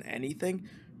more than anything.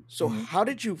 So Mhm. how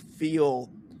did you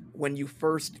feel when you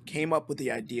first came up with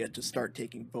the idea to start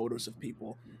taking photos of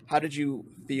people? How did you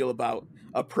feel about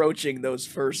approaching those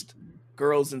first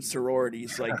girls in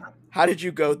sororities? Like how did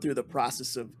you go through the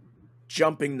process of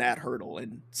jumping that hurdle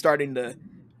and starting to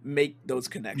make those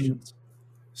Mhm. connections?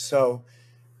 So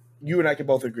you and I can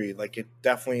both agree, like it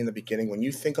definitely in the beginning, when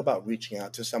you think about reaching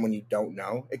out to someone you don't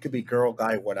know, it could be girl,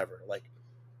 guy, whatever. Like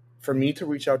for me to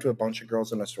reach out to a bunch of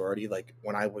girls in a sorority, like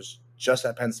when I was just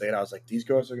at Penn State, I was like, these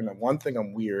girls are gonna one thing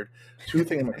I'm weird, two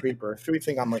think I'm a creeper, three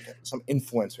think I'm like some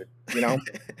influencer, you know?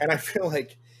 And I feel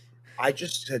like I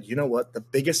just said, you know what? The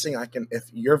biggest thing I can, if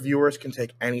your viewers can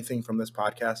take anything from this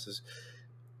podcast, is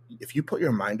if you put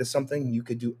your mind to something, you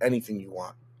could do anything you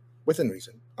want within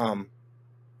reason.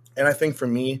 And I think for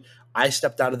me, I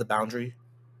stepped out of the boundary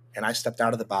and I stepped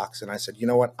out of the box and I said, you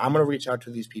know what? I'm going to reach out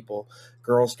to these people,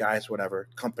 girls, guys, whatever,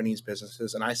 companies,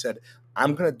 businesses. And I said,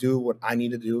 I'm going to do what I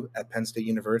need to do at Penn State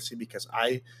University because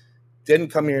I didn't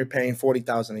come here paying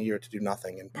 40,000 a year to do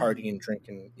nothing and party and drink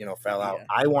and, fail out. Yeah.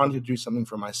 I wanted to do something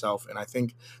for myself. And I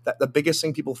think that the biggest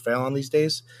thing people fail on these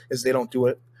days is they don't do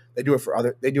it. They do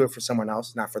it for someone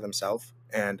else, not for themselves.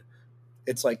 And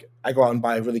it's like I go out and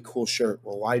buy a really cool shirt.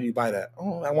 Well, why do you buy that?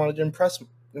 Oh, I wanted to impress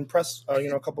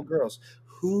a couple girls.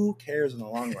 Who cares in the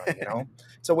long run?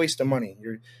 It's a waste of money.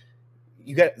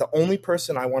 You get the only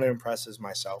person I want to impress is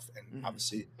myself, and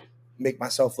obviously make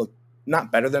myself look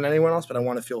not better than anyone else, but I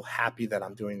want to feel happy that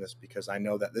I'm doing this because I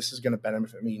know that this is going to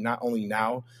benefit me not only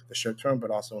now, the short term,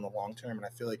 but also in the long term. And I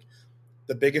feel like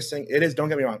the biggest thing it is, don't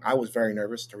get me wrong, I was very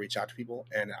nervous to reach out to people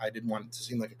and I didn't want it to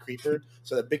seem like a creeper.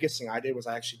 So the biggest thing I did was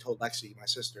I actually told Lexi, my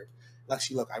sister,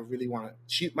 Lexi, look, I really want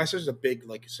to, my sister's a big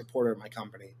like supporter of my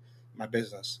company, my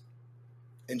business.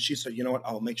 And she said, you know what,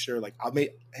 I'll make sure, like,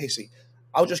 hey, see,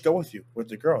 I'll just go with you with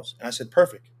the girls. And I said,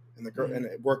 perfect. And the girl, and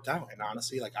it worked out. And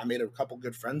honestly, like I made a couple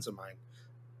good friends of mine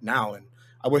now. And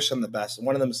I wish them the best. And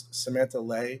one of them is Samantha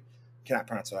Lay. Cannot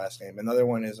pronounce her last name. Another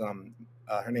one is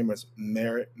her name was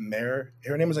Her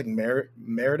name was like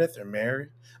Meredith or Mary.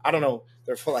 I don't know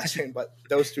their full last name, but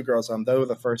those two girls, they were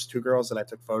the first two girls that I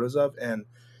took photos of, and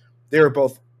they were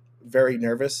both very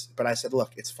nervous. But I said,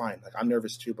 look, it's fine. Like I'm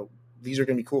nervous too, but these are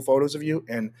gonna be cool photos of you.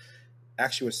 And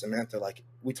actually, with Samantha, like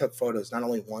we took photos not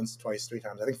only once, twice, three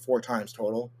times, I think 4 times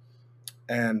total.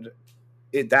 And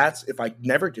that's if I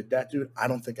never did that, dude, I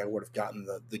don't think I would have gotten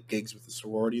the gigs with the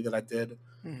sorority that I did.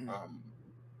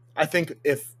 I think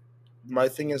if my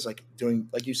thing is like doing,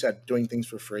 like you said, doing things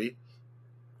for free,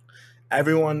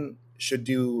 everyone should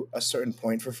do a certain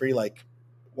point for free. Like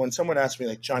when someone asks me,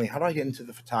 like, Johnny, how do I get into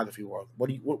the photography world?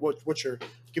 What's your,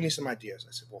 give me some ideas.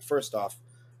 I said, well, first off,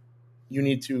 you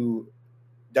need to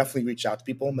definitely reach out to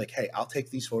people. I'm like, hey, I'll take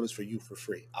these photos for you for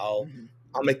free. I'll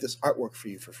make this artwork for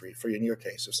you for free. For you, in your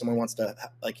case, if someone wants to,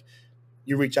 like,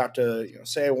 you reach out to,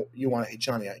 say you want, hey,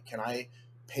 Johnny, can I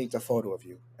paint a photo of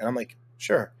you? And I'm like,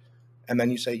 sure. And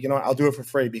then you say, I'll do it for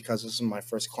free because this is my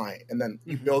first client. And then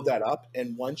you build that up.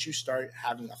 And once you start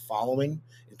having a following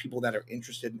and people that are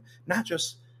interested, not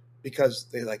just because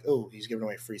they're like, oh, he's giving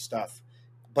away free stuff,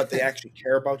 but they actually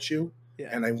care about you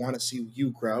and they want to see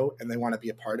you grow and they want to be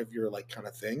a part of your like kind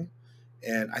of thing.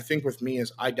 And I think with me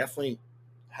is I definitely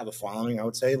have a following, I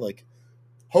would say. Like,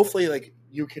 hopefully, like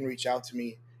you can reach out to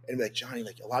me and be like, Johnny,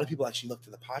 like a lot of people actually look to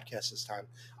the podcast this time.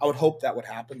 I would hope that would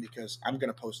happen because I'm going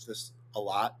to post this a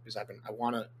lot because I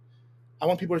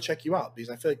want people to check you out because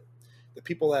I feel like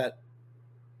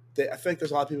I feel like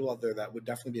there's a lot of people out there that would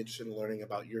definitely be interested in learning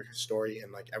about your story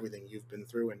and like everything you've been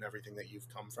through and everything that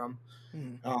you've come from.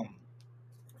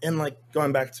 And like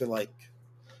going back to like,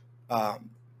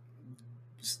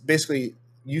 basically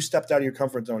you stepped out of your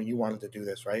comfort zone. You wanted to do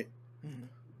this, right?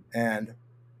 And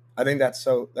I think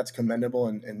that's commendable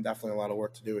and definitely a lot of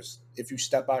work to do. Is if you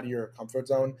step out of your comfort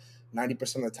zone,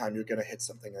 90% of the time you're gonna hit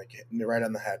something like right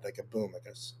on the head, like a boom, like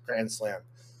a grand slam.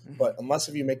 But unless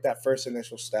if you make that first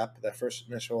initial step, that first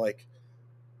initial like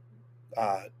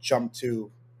jump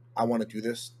to, I want to do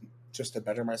this just to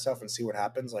better myself and see what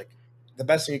happens. Like the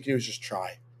best thing you can do is just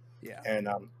try. Yeah. And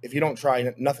if you don't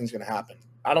try, nothing's gonna happen.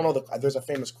 I don't know. There's a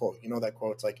famous quote. You know that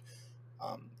quote? It's like,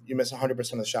 you miss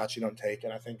 100% of the shots you don't take,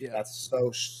 and I think that's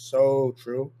so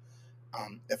true.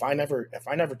 If I never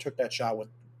took that shot with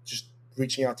just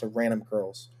reaching out to random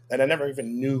girls that I never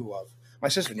even knew of, my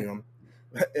sister knew them.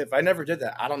 If I never did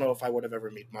that, I don't know if I would have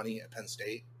ever made money at Penn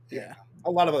State. Yeah,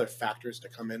 a lot of other factors to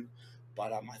come in,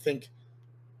 but I think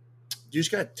you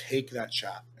just gotta take that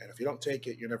shot, and if you don't take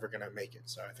it, you're never gonna make it.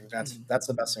 So I think that's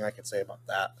the best thing I can say about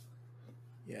that.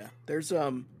 Yeah, there's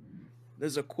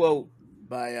a quote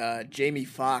by Jamie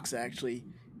Foxx actually.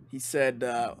 He said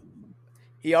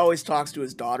he always talks to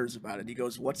his daughters about it. He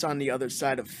goes, "What's on the other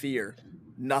side of fear?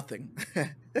 Nothing."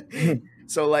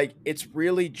 So like it's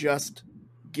really just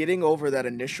getting over that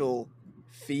initial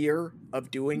fear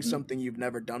of doing something you've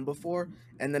never done before,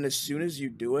 and then as soon as you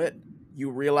do it, you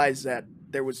realize that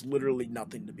there was literally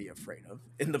nothing to be afraid of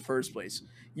in the first place.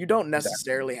 You don't Exactly.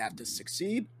 necessarily have to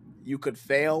succeed. You could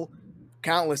fail,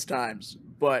 countless times,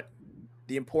 but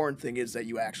the important thing is that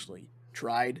you actually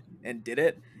tried and did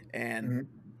it, and Mhm.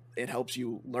 it helps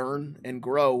you learn and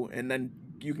grow, and then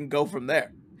you can go from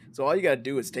there. So all you got to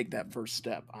do is take that first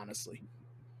step, honestly.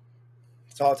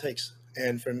 It's all it takes.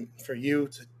 And for you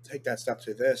to take that step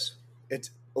to this,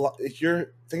 it's a lot. If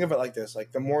you're think of it like this,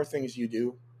 like the more things you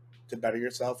do to better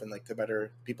yourself and like to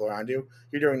better people around you,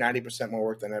 you're doing 90% more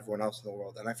work than everyone else in the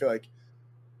world. And I feel like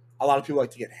a lot of people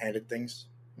like to get handed things.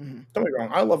 Mhm. Don't get me wrong,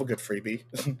 I love a good freebie.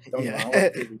 Don't get me wrong, I love Yeah.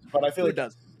 freebies. But Who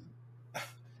does?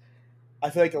 I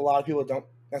feel like a lot of people don't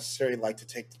necessarily like to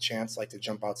take the chance, like to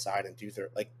jump outside and do their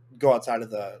like go outside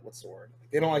of the what's the word?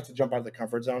 They don't like to jump out of the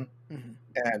comfort zone. Mhm.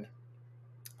 And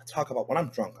I talk about when I'm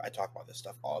drunk, I talk about this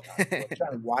stuff all the time. People are like,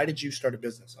 John, why did you start a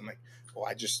business? I'm like,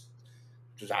 well, just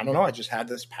I don't know. I just had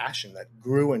this passion that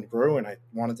grew and grew, and I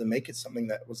wanted to make it something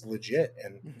that was legit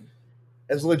and Mhm.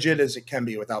 as legit as it can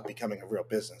be without becoming a real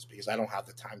business. Because I don't have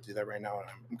the time to do that right now, and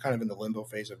I'm kind of in the limbo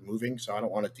phase of moving, so I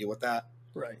don't want to deal with that.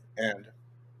 Right. And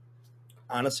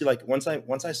honestly, like once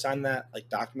I sign that like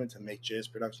document to make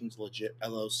Jizz Productions legit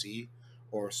LLC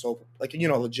or so like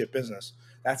legit business,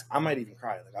 that's I might even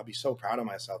cry. Like I'll be so proud of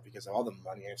myself because of all the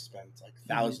money I've spent, like Mhm.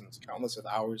 thousands, countless of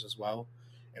hours as well,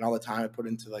 and all the time I put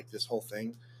into like this whole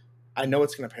thing. I know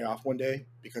it's gonna pay off one day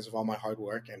because of all my hard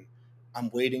work, and I'm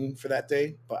waiting for that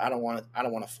day. But I don't want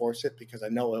to force it because I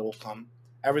know it will come.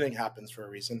 Everything happens for a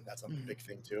reason. That's a Mhm. big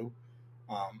thing too.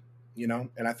 Um,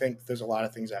 and I think there's a lot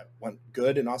of things that went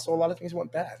good and also a lot of things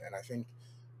went bad. And I think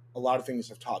a lot of things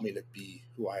have taught me to be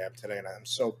who I am today. And I'm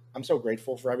so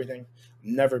grateful for everything. I've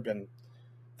never been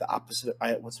the opposite.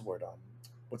 What's the word?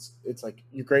 It's like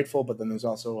you're grateful, but then there's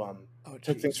also Oh,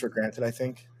 took things jeez. for granted, I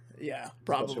think. Yeah, Especially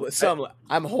probably. Some.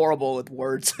 I'm horrible with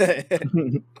words.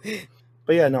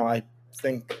 but yeah, no, I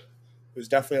think there's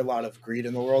definitely a lot of greed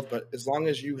in the world. But as long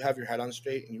as you have your head on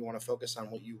straight and you want to focus on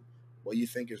what you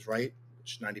think is right,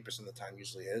 which 90% of the time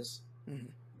usually is,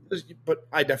 Mhm. but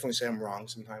I definitely say I'm wrong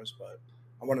sometimes, but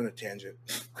I went on a tangent.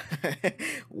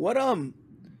 what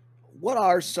what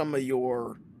are some of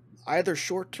your either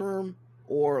short-term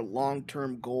or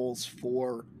long-term goals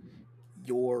for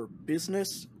your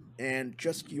business and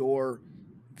just your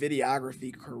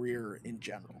videography career in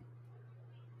general?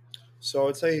 So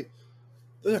I'd say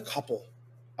there's a couple.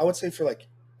 I would say for like,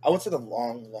 I would say the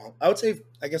I would say,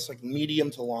 I guess like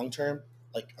medium to long term,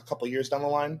 like a couple years down the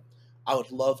line, I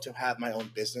would love to have my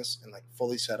own business and like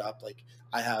fully set up. Like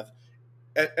I have,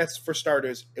 as for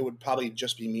starters, it would probably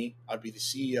just be me. I'd be the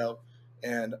CEO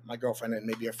and my girlfriend and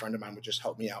maybe a friend of mine would just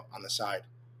help me out on the side.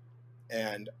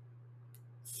 And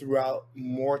throughout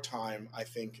more time, I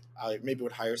think I maybe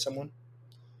would hire someone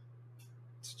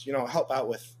to, help out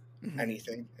with Mhm.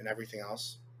 anything and everything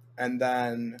else. And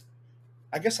then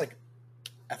I guess like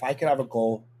if I could have a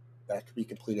goal that could be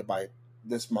completed by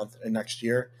this month and next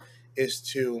year is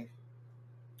to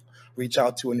reach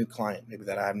out to a new client, maybe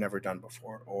that I've never done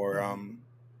before, or Mhm.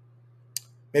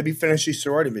 maybe finish these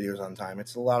sorority videos on time.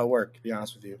 It's a lot of work, to be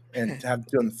honest with you. And to have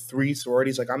done 3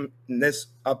 sororities, like I'm this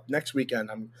up next weekend,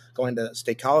 I'm going to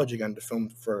State College again to film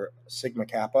for Sigma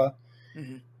Kappa,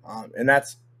 Mhm.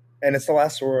 and it's the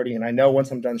last sorority. And I know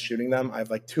once I'm done shooting them, I have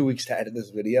like 2 weeks to edit this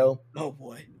video. Oh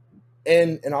boy.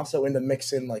 And also in the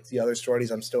mix in like the other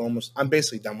sororities, I'm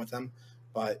basically done with them.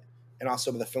 But and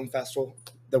also with the film festival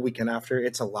the weekend after,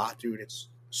 it's a lot, dude. It's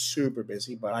super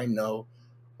busy, but I know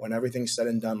when everything's said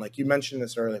and done, like you mentioned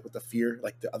this earlier, like with the fear,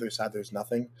 like the other side, there's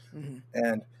nothing. Mhm.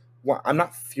 And I'm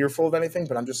not fearful of anything,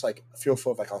 but I'm just like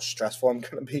fearful of like how stressful I'm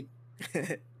gonna be.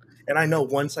 And I know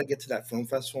once I get to that film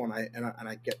festival and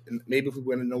I get and maybe if we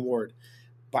win an award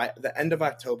by the end of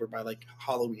October, by like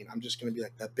Halloween, I'm just gonna be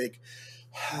like that big,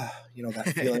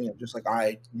 that feeling of just like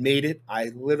I made it. I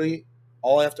literally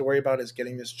all I have to worry about is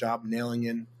getting this job, nailing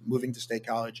in, moving to State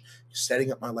College,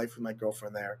 setting up my life with my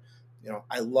girlfriend there.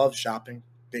 I love shopping,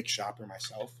 big shopper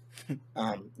myself.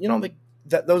 Like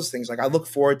those things. Like I look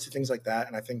forward to things like that,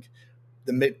 and I think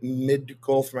the mid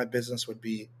goal for my business would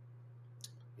be,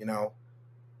 you know,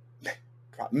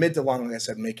 mid to long, like I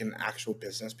said, make an actual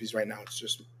business because right now it's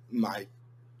just my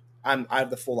I have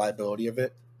the full liability of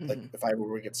it. Like Mhm. if I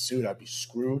were to get sued, I'd be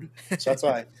screwed. So that's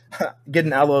why I get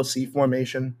an LLC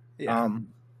formation. Yeah.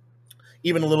 Um,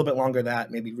 Even a little bit longer than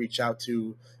that, maybe reach out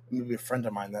to maybe a friend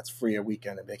of mine that's free a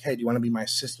weekend and be like, hey, do you want to be my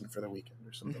assistant for the weekend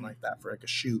or something Mhm. like that for like a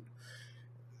shoot?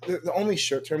 The only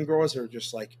short term goals are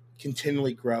just like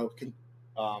continually grow,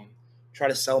 um, try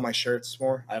to sell my shirts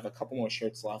more. I have a couple more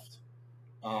shirts left.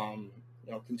 Um,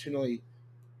 continually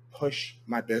push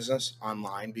my business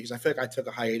online because I feel like I took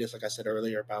a hiatus, like I said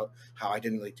earlier, about how I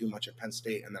didn't really do much at Penn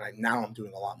State, and then now I'm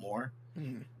doing a lot more.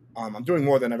 Mhm. I'm doing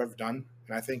more than I've ever done,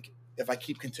 and I think if I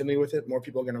keep continuing with it, more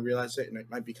people are going to realize it, and it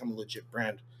might become a legit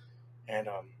brand. And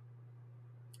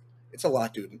it's a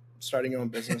lot, dude. Starting your own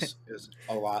business is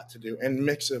a lot to do, and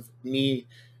mix of me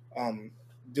um,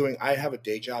 doing. I have a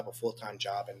day job, a full time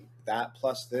job, and that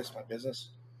plus this, my business.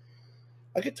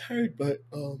 I get tired, but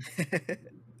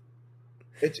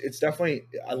it's definitely.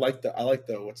 I like the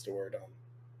what's the word?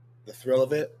 The thrill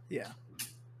of it. Yeah.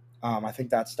 I think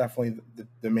that's definitely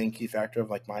the main key factor of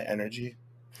like my energy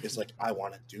is like I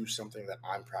want to do something that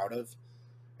I'm proud of,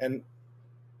 and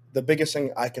the biggest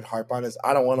thing I could harp on is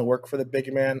I don't want to work for the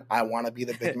big man. I want to be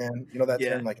the big man. You know that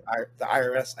Yeah. term, like the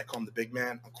IRS. I call him the big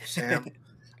man, Uncle Sam.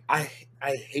 I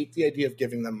hate the idea of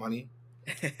giving them money,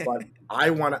 but I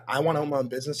want to own my own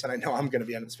business, and I know I'm going to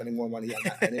be spending more money on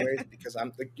that anyways because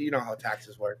I'm like you know how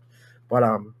taxes work. But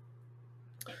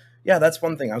yeah, that's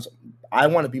one thing. I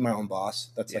want to be my own boss.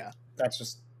 That's like Yeah. that's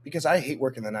just because I hate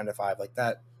working the 9 to 5 like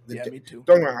that. Yeah, me too.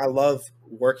 Don't get me wrong, I love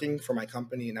working for my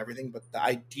company and everything, but the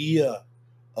idea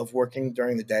of working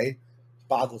during the day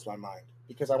boggles my mind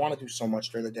because I want to do so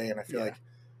much during the day, and I feel Yeah. like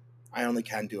I only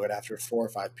can do it after 4 or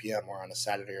 5 p.m. or on a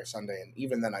Saturday or Sunday, and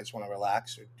even then, I just want to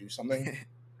relax or do something.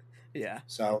 Yeah.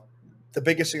 So, the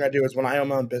biggest thing I do is when I own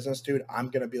my own business, dude, I'm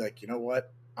gonna be like, you know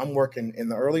what? I'm working in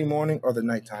the early morning or the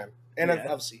nighttime, and Yeah.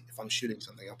 obviously, if I'm shooting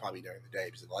something, I'll probably during the day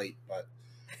because it's light. But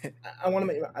I want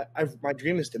to make. My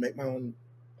dream is to make my own.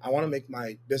 I want to make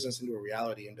my business into a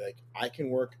reality and be like, I can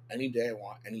work any day I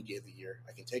want, any day of the year.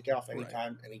 I can take off Right.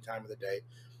 anytime, any time of the day.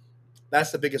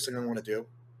 That's the biggest thing I want to do.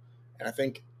 And I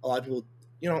think a lot of people,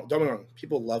 don't get me wrong,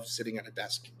 people love sitting at a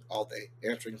desk all day,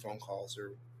 answering phone calls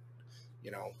or, you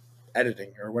know,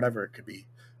 editing or whatever it could be.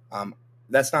 Um,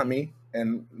 that's not me.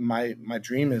 And my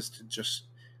dream is to just,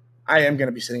 I am going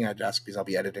to be sitting at a desk because I'll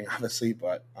be editing, obviously,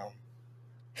 but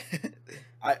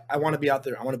I want to be out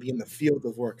there. I want to be in the field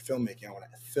of work, filmmaking. I want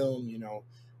to film,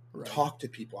 Right. talk to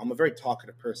people. I'm a very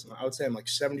talkative person. I would say I'm like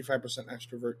 75%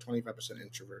 extrovert, 25%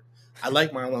 introvert. I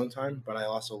like my alone time, but I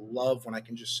also love when I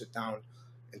can just sit down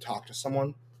and talk to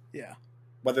someone, Yeah.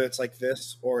 whether it's like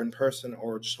this or in person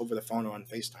or just over the phone or on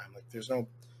FaceTime. Like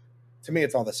to me,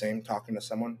 it's all the same talking to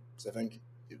someone. Because I think,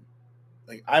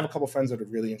 like, I have a couple friends that are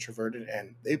really introverted,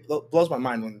 and it blows my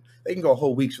mind when they can go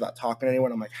whole weeks without talking to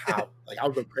anyone. I'm like, how? Like, I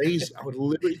would go crazy. I would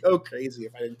literally go crazy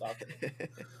if I didn't talk to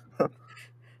anyone.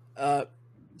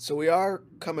 So we are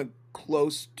coming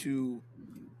close to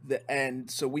the end,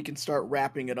 so we can start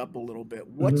wrapping it up a little bit.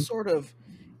 What Mhm. sort of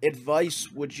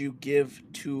advice would you give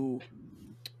to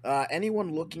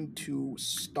anyone looking to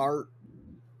start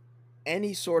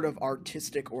any sort of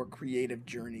artistic or creative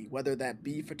journey, whether that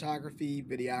be photography,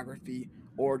 videography,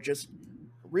 or just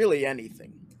really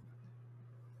anything?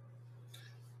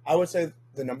 I would say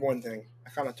the number one thing, I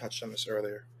kind of touched on this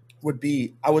earlier, would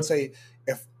be I would say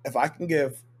if I can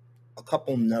give a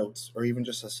couple notes or even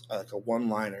just like a one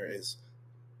liner is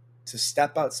to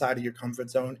step outside of your comfort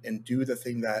zone and do the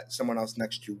thing that someone else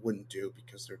next to you wouldn't do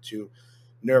because they're too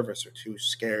nervous or too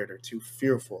scared or too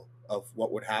fearful of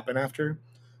what would happen after.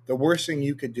 The worst thing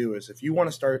you could do is if you want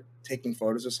to start taking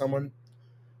photos of someone,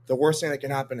 the worst thing that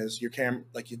can happen is your cam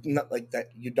like you not like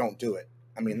that you don't do it.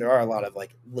 I mean, there are a lot of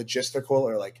like logistical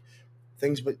or like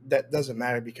things, but that doesn't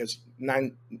matter because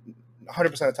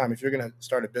 100% of the time, if you're going to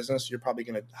start a business, you're probably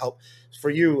going to help. For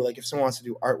you, like if someone wants to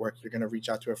do artwork, you're going to reach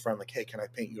out to a friend like, hey, can I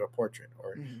paint you a portrait?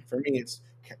 Or Mhm. for me, it's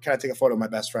can I take a photo of my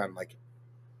best friend? Like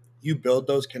you build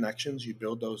those connections, you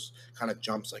build those kind of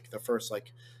jumps, like the first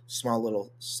like small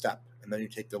little step, and then you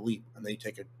take the leap, and then you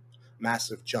take a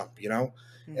massive jump. Mhm.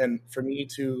 And for me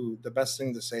to the best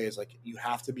thing to say is like you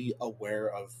have to be aware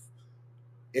of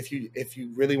if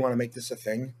you really want to make this a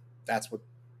thing, that's what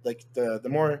like the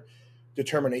more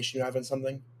determination you have in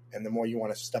something and the more you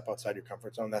want to step outside your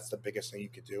comfort zone, that's the biggest thing you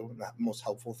could do. And that most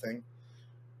helpful thing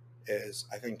is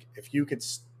I think if you could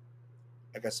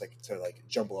I guess like to like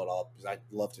jumble it all because I'd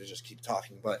love to just keep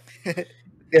talking, but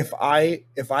if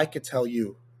I could tell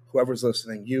you, whoever's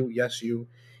listening, you, yes, you,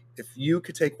 if you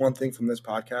could take one thing from this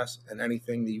podcast and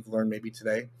anything that you've learned maybe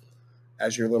today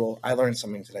as your little I learned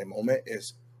something today moment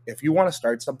is if you want to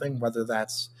start something, whether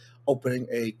that's opening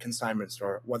a consignment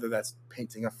store, whether that's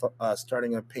painting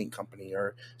starting a paint company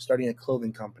or starting a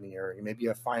clothing company or maybe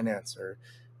a finance or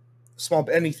small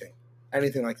anything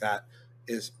like that,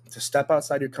 is to step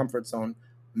outside your comfort zone,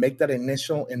 make that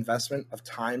initial investment of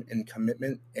time and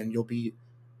commitment, and you'll be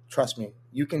trust me,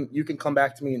 you can come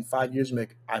back to me in 5 years and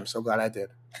make I'm so glad I did.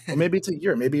 Or maybe it's a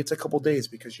year, maybe it's a couple days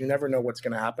because you never know what's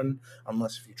going to happen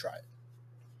unless if you try it.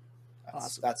 That's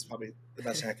Awesome. that's probably the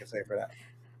best thing I can say for that.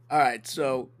 All right,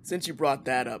 so since you brought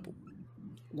that up,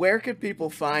 where could people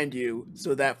find you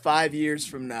so that 5 years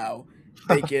from now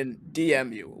they can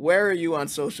DM you? Where are you on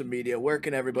social media? Where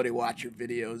can everybody watch your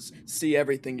videos, see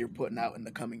everything you're putting out in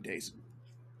the coming days?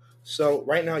 So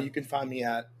right now you can find me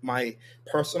at my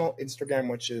personal Instagram,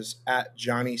 which is at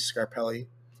Johnny Scarpelli,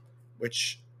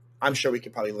 which I'm sure we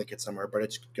could probably link it somewhere, but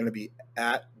it's going to be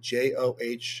at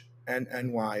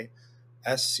JohnnyScarpelli,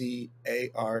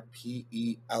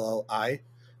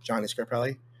 Johnny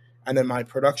Scarpelli. And then my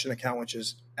production account, which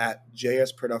is at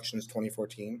JS Productions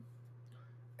 2014.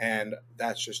 And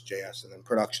that's just JS and then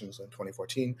Productions in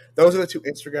 2014. Those are the two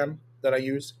Instagram that I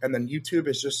use. And then YouTube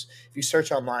is just, if you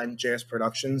search online JS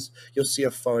Productions, you'll see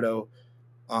a photo.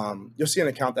 You'll see an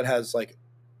account that has like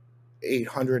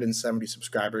 870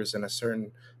 subscribers and a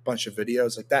certain bunch of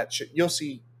videos like that.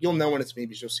 You'll know when it's me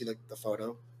because you'll see like the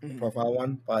photo, the profile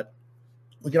one, but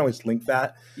we can always link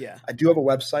that. Yeah. I do have a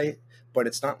website, but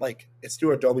it's not like it's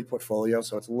through Adobe Portfolio,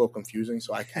 so it's a little confusing.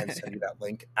 So I can send you that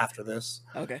link after this.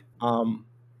 Okay.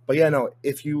 But yeah, no,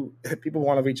 if people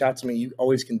want to reach out to me, you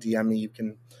always can DM me. You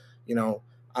can,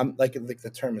 I'm like the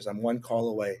term is I'm one call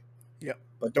away. Yep.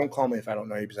 But don't call me if I don't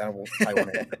know you because I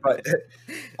won't answer. But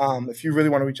if you really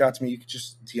want to reach out to me, you can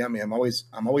just DM me. I'm always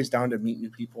down to meet new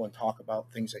people and talk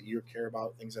about things that you care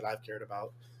about, things that I've cared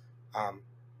about.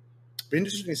 Be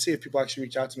interesting to see if people actually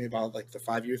reach out to me about like the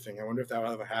 5-year thing. I wonder if that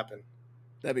will ever happen.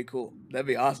 That'd be cool. That'd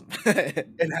be awesome.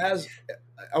 It has.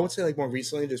 I would say like more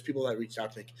recently, there's people that reached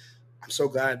out to me. I'm so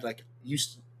glad.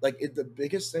 The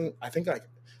biggest thing I think like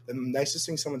the nicest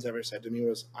thing someone's ever said to me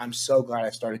was, "I'm so glad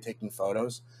I started taking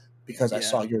photos because I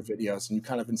saw your videos and you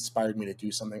kind of inspired me to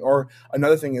do something." Or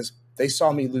another thing is they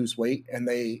saw me lose weight and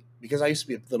because I used to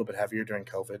be a little bit heavier during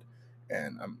COVID,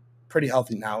 and I'm pretty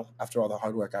healthy now after all the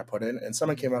hard work I put in. And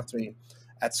someone came up to me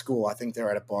at school. I think they were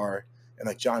at a bar and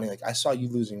like, "Johnny, like I saw you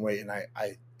losing weight and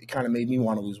it kind of made me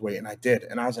want to lose weight," and I did.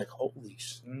 And I was like, "Holy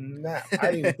snap!"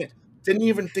 I didn't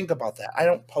even think about that. I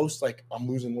don't post like I'm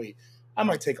losing weight. I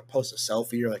might post a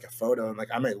selfie or like a photo and like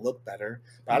I might look better,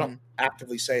 but I don't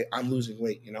actively say I'm losing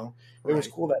weight. It was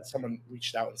cool that someone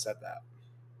reached out and said that.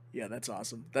 Yeah, that's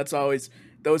awesome. That's always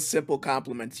those simple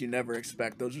compliments you never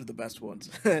expect. Those are the best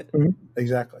ones.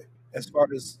 Exactly. As far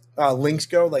as links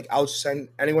go, like I'll send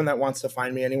anyone that wants to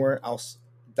find me anywhere.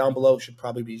 Down below should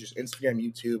probably be just Instagram,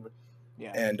 YouTube,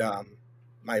 and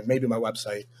maybe my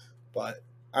website. But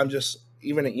I'm just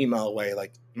even an email away.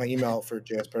 Like my email for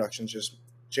JS Productions, just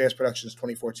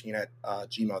jsproductions2014 at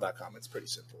gmail.com. It's pretty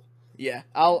simple. Yeah,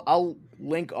 I'll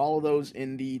link all of those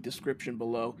in the description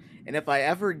below. And if I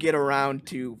ever get around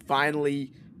to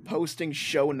finally posting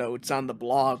show notes on the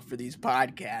blog for these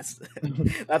podcasts,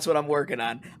 that's what I'm working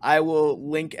on. I will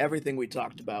link everything we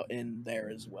talked about in there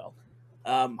as well.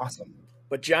 Awesome.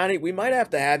 But Johnny, we might have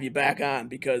to have you back on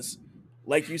because,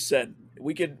 like you said,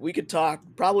 we could talk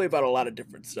probably about a lot of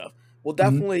different stuff.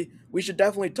 We should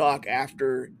definitely talk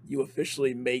after you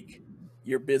officially make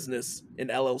your business an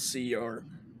LLC or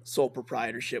sole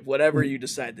proprietorship, whatever you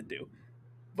decide to do.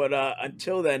 But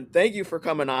until then, thank you for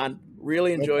coming on.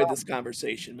 Really No enjoyed problem. this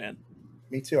conversation, man.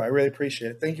 Me too. I really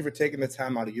appreciate it. Thank you for taking the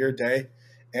time out of your day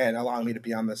and allowing me to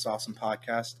be on this awesome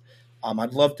podcast.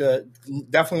 I'd love to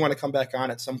definitely want to come back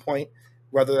on at some point,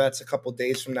 whether that's a couple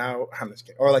days from now, I'm just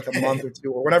kidding, or like a month or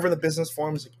two, or whenever the business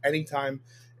forms. Like anytime,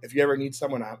 if you ever need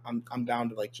someone, I'm down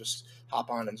to like just hop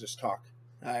on and just talk.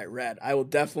 All right, rad. I will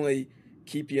definitely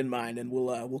keep you in mind, and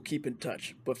we'll keep in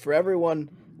touch. But for everyone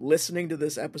listening to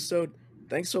this episode,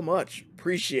 thanks so much.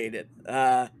 Appreciate it.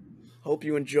 Hope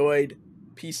you enjoyed.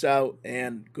 Peace out,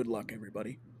 and good luck,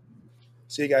 everybody.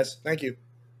 See you guys. Thank you.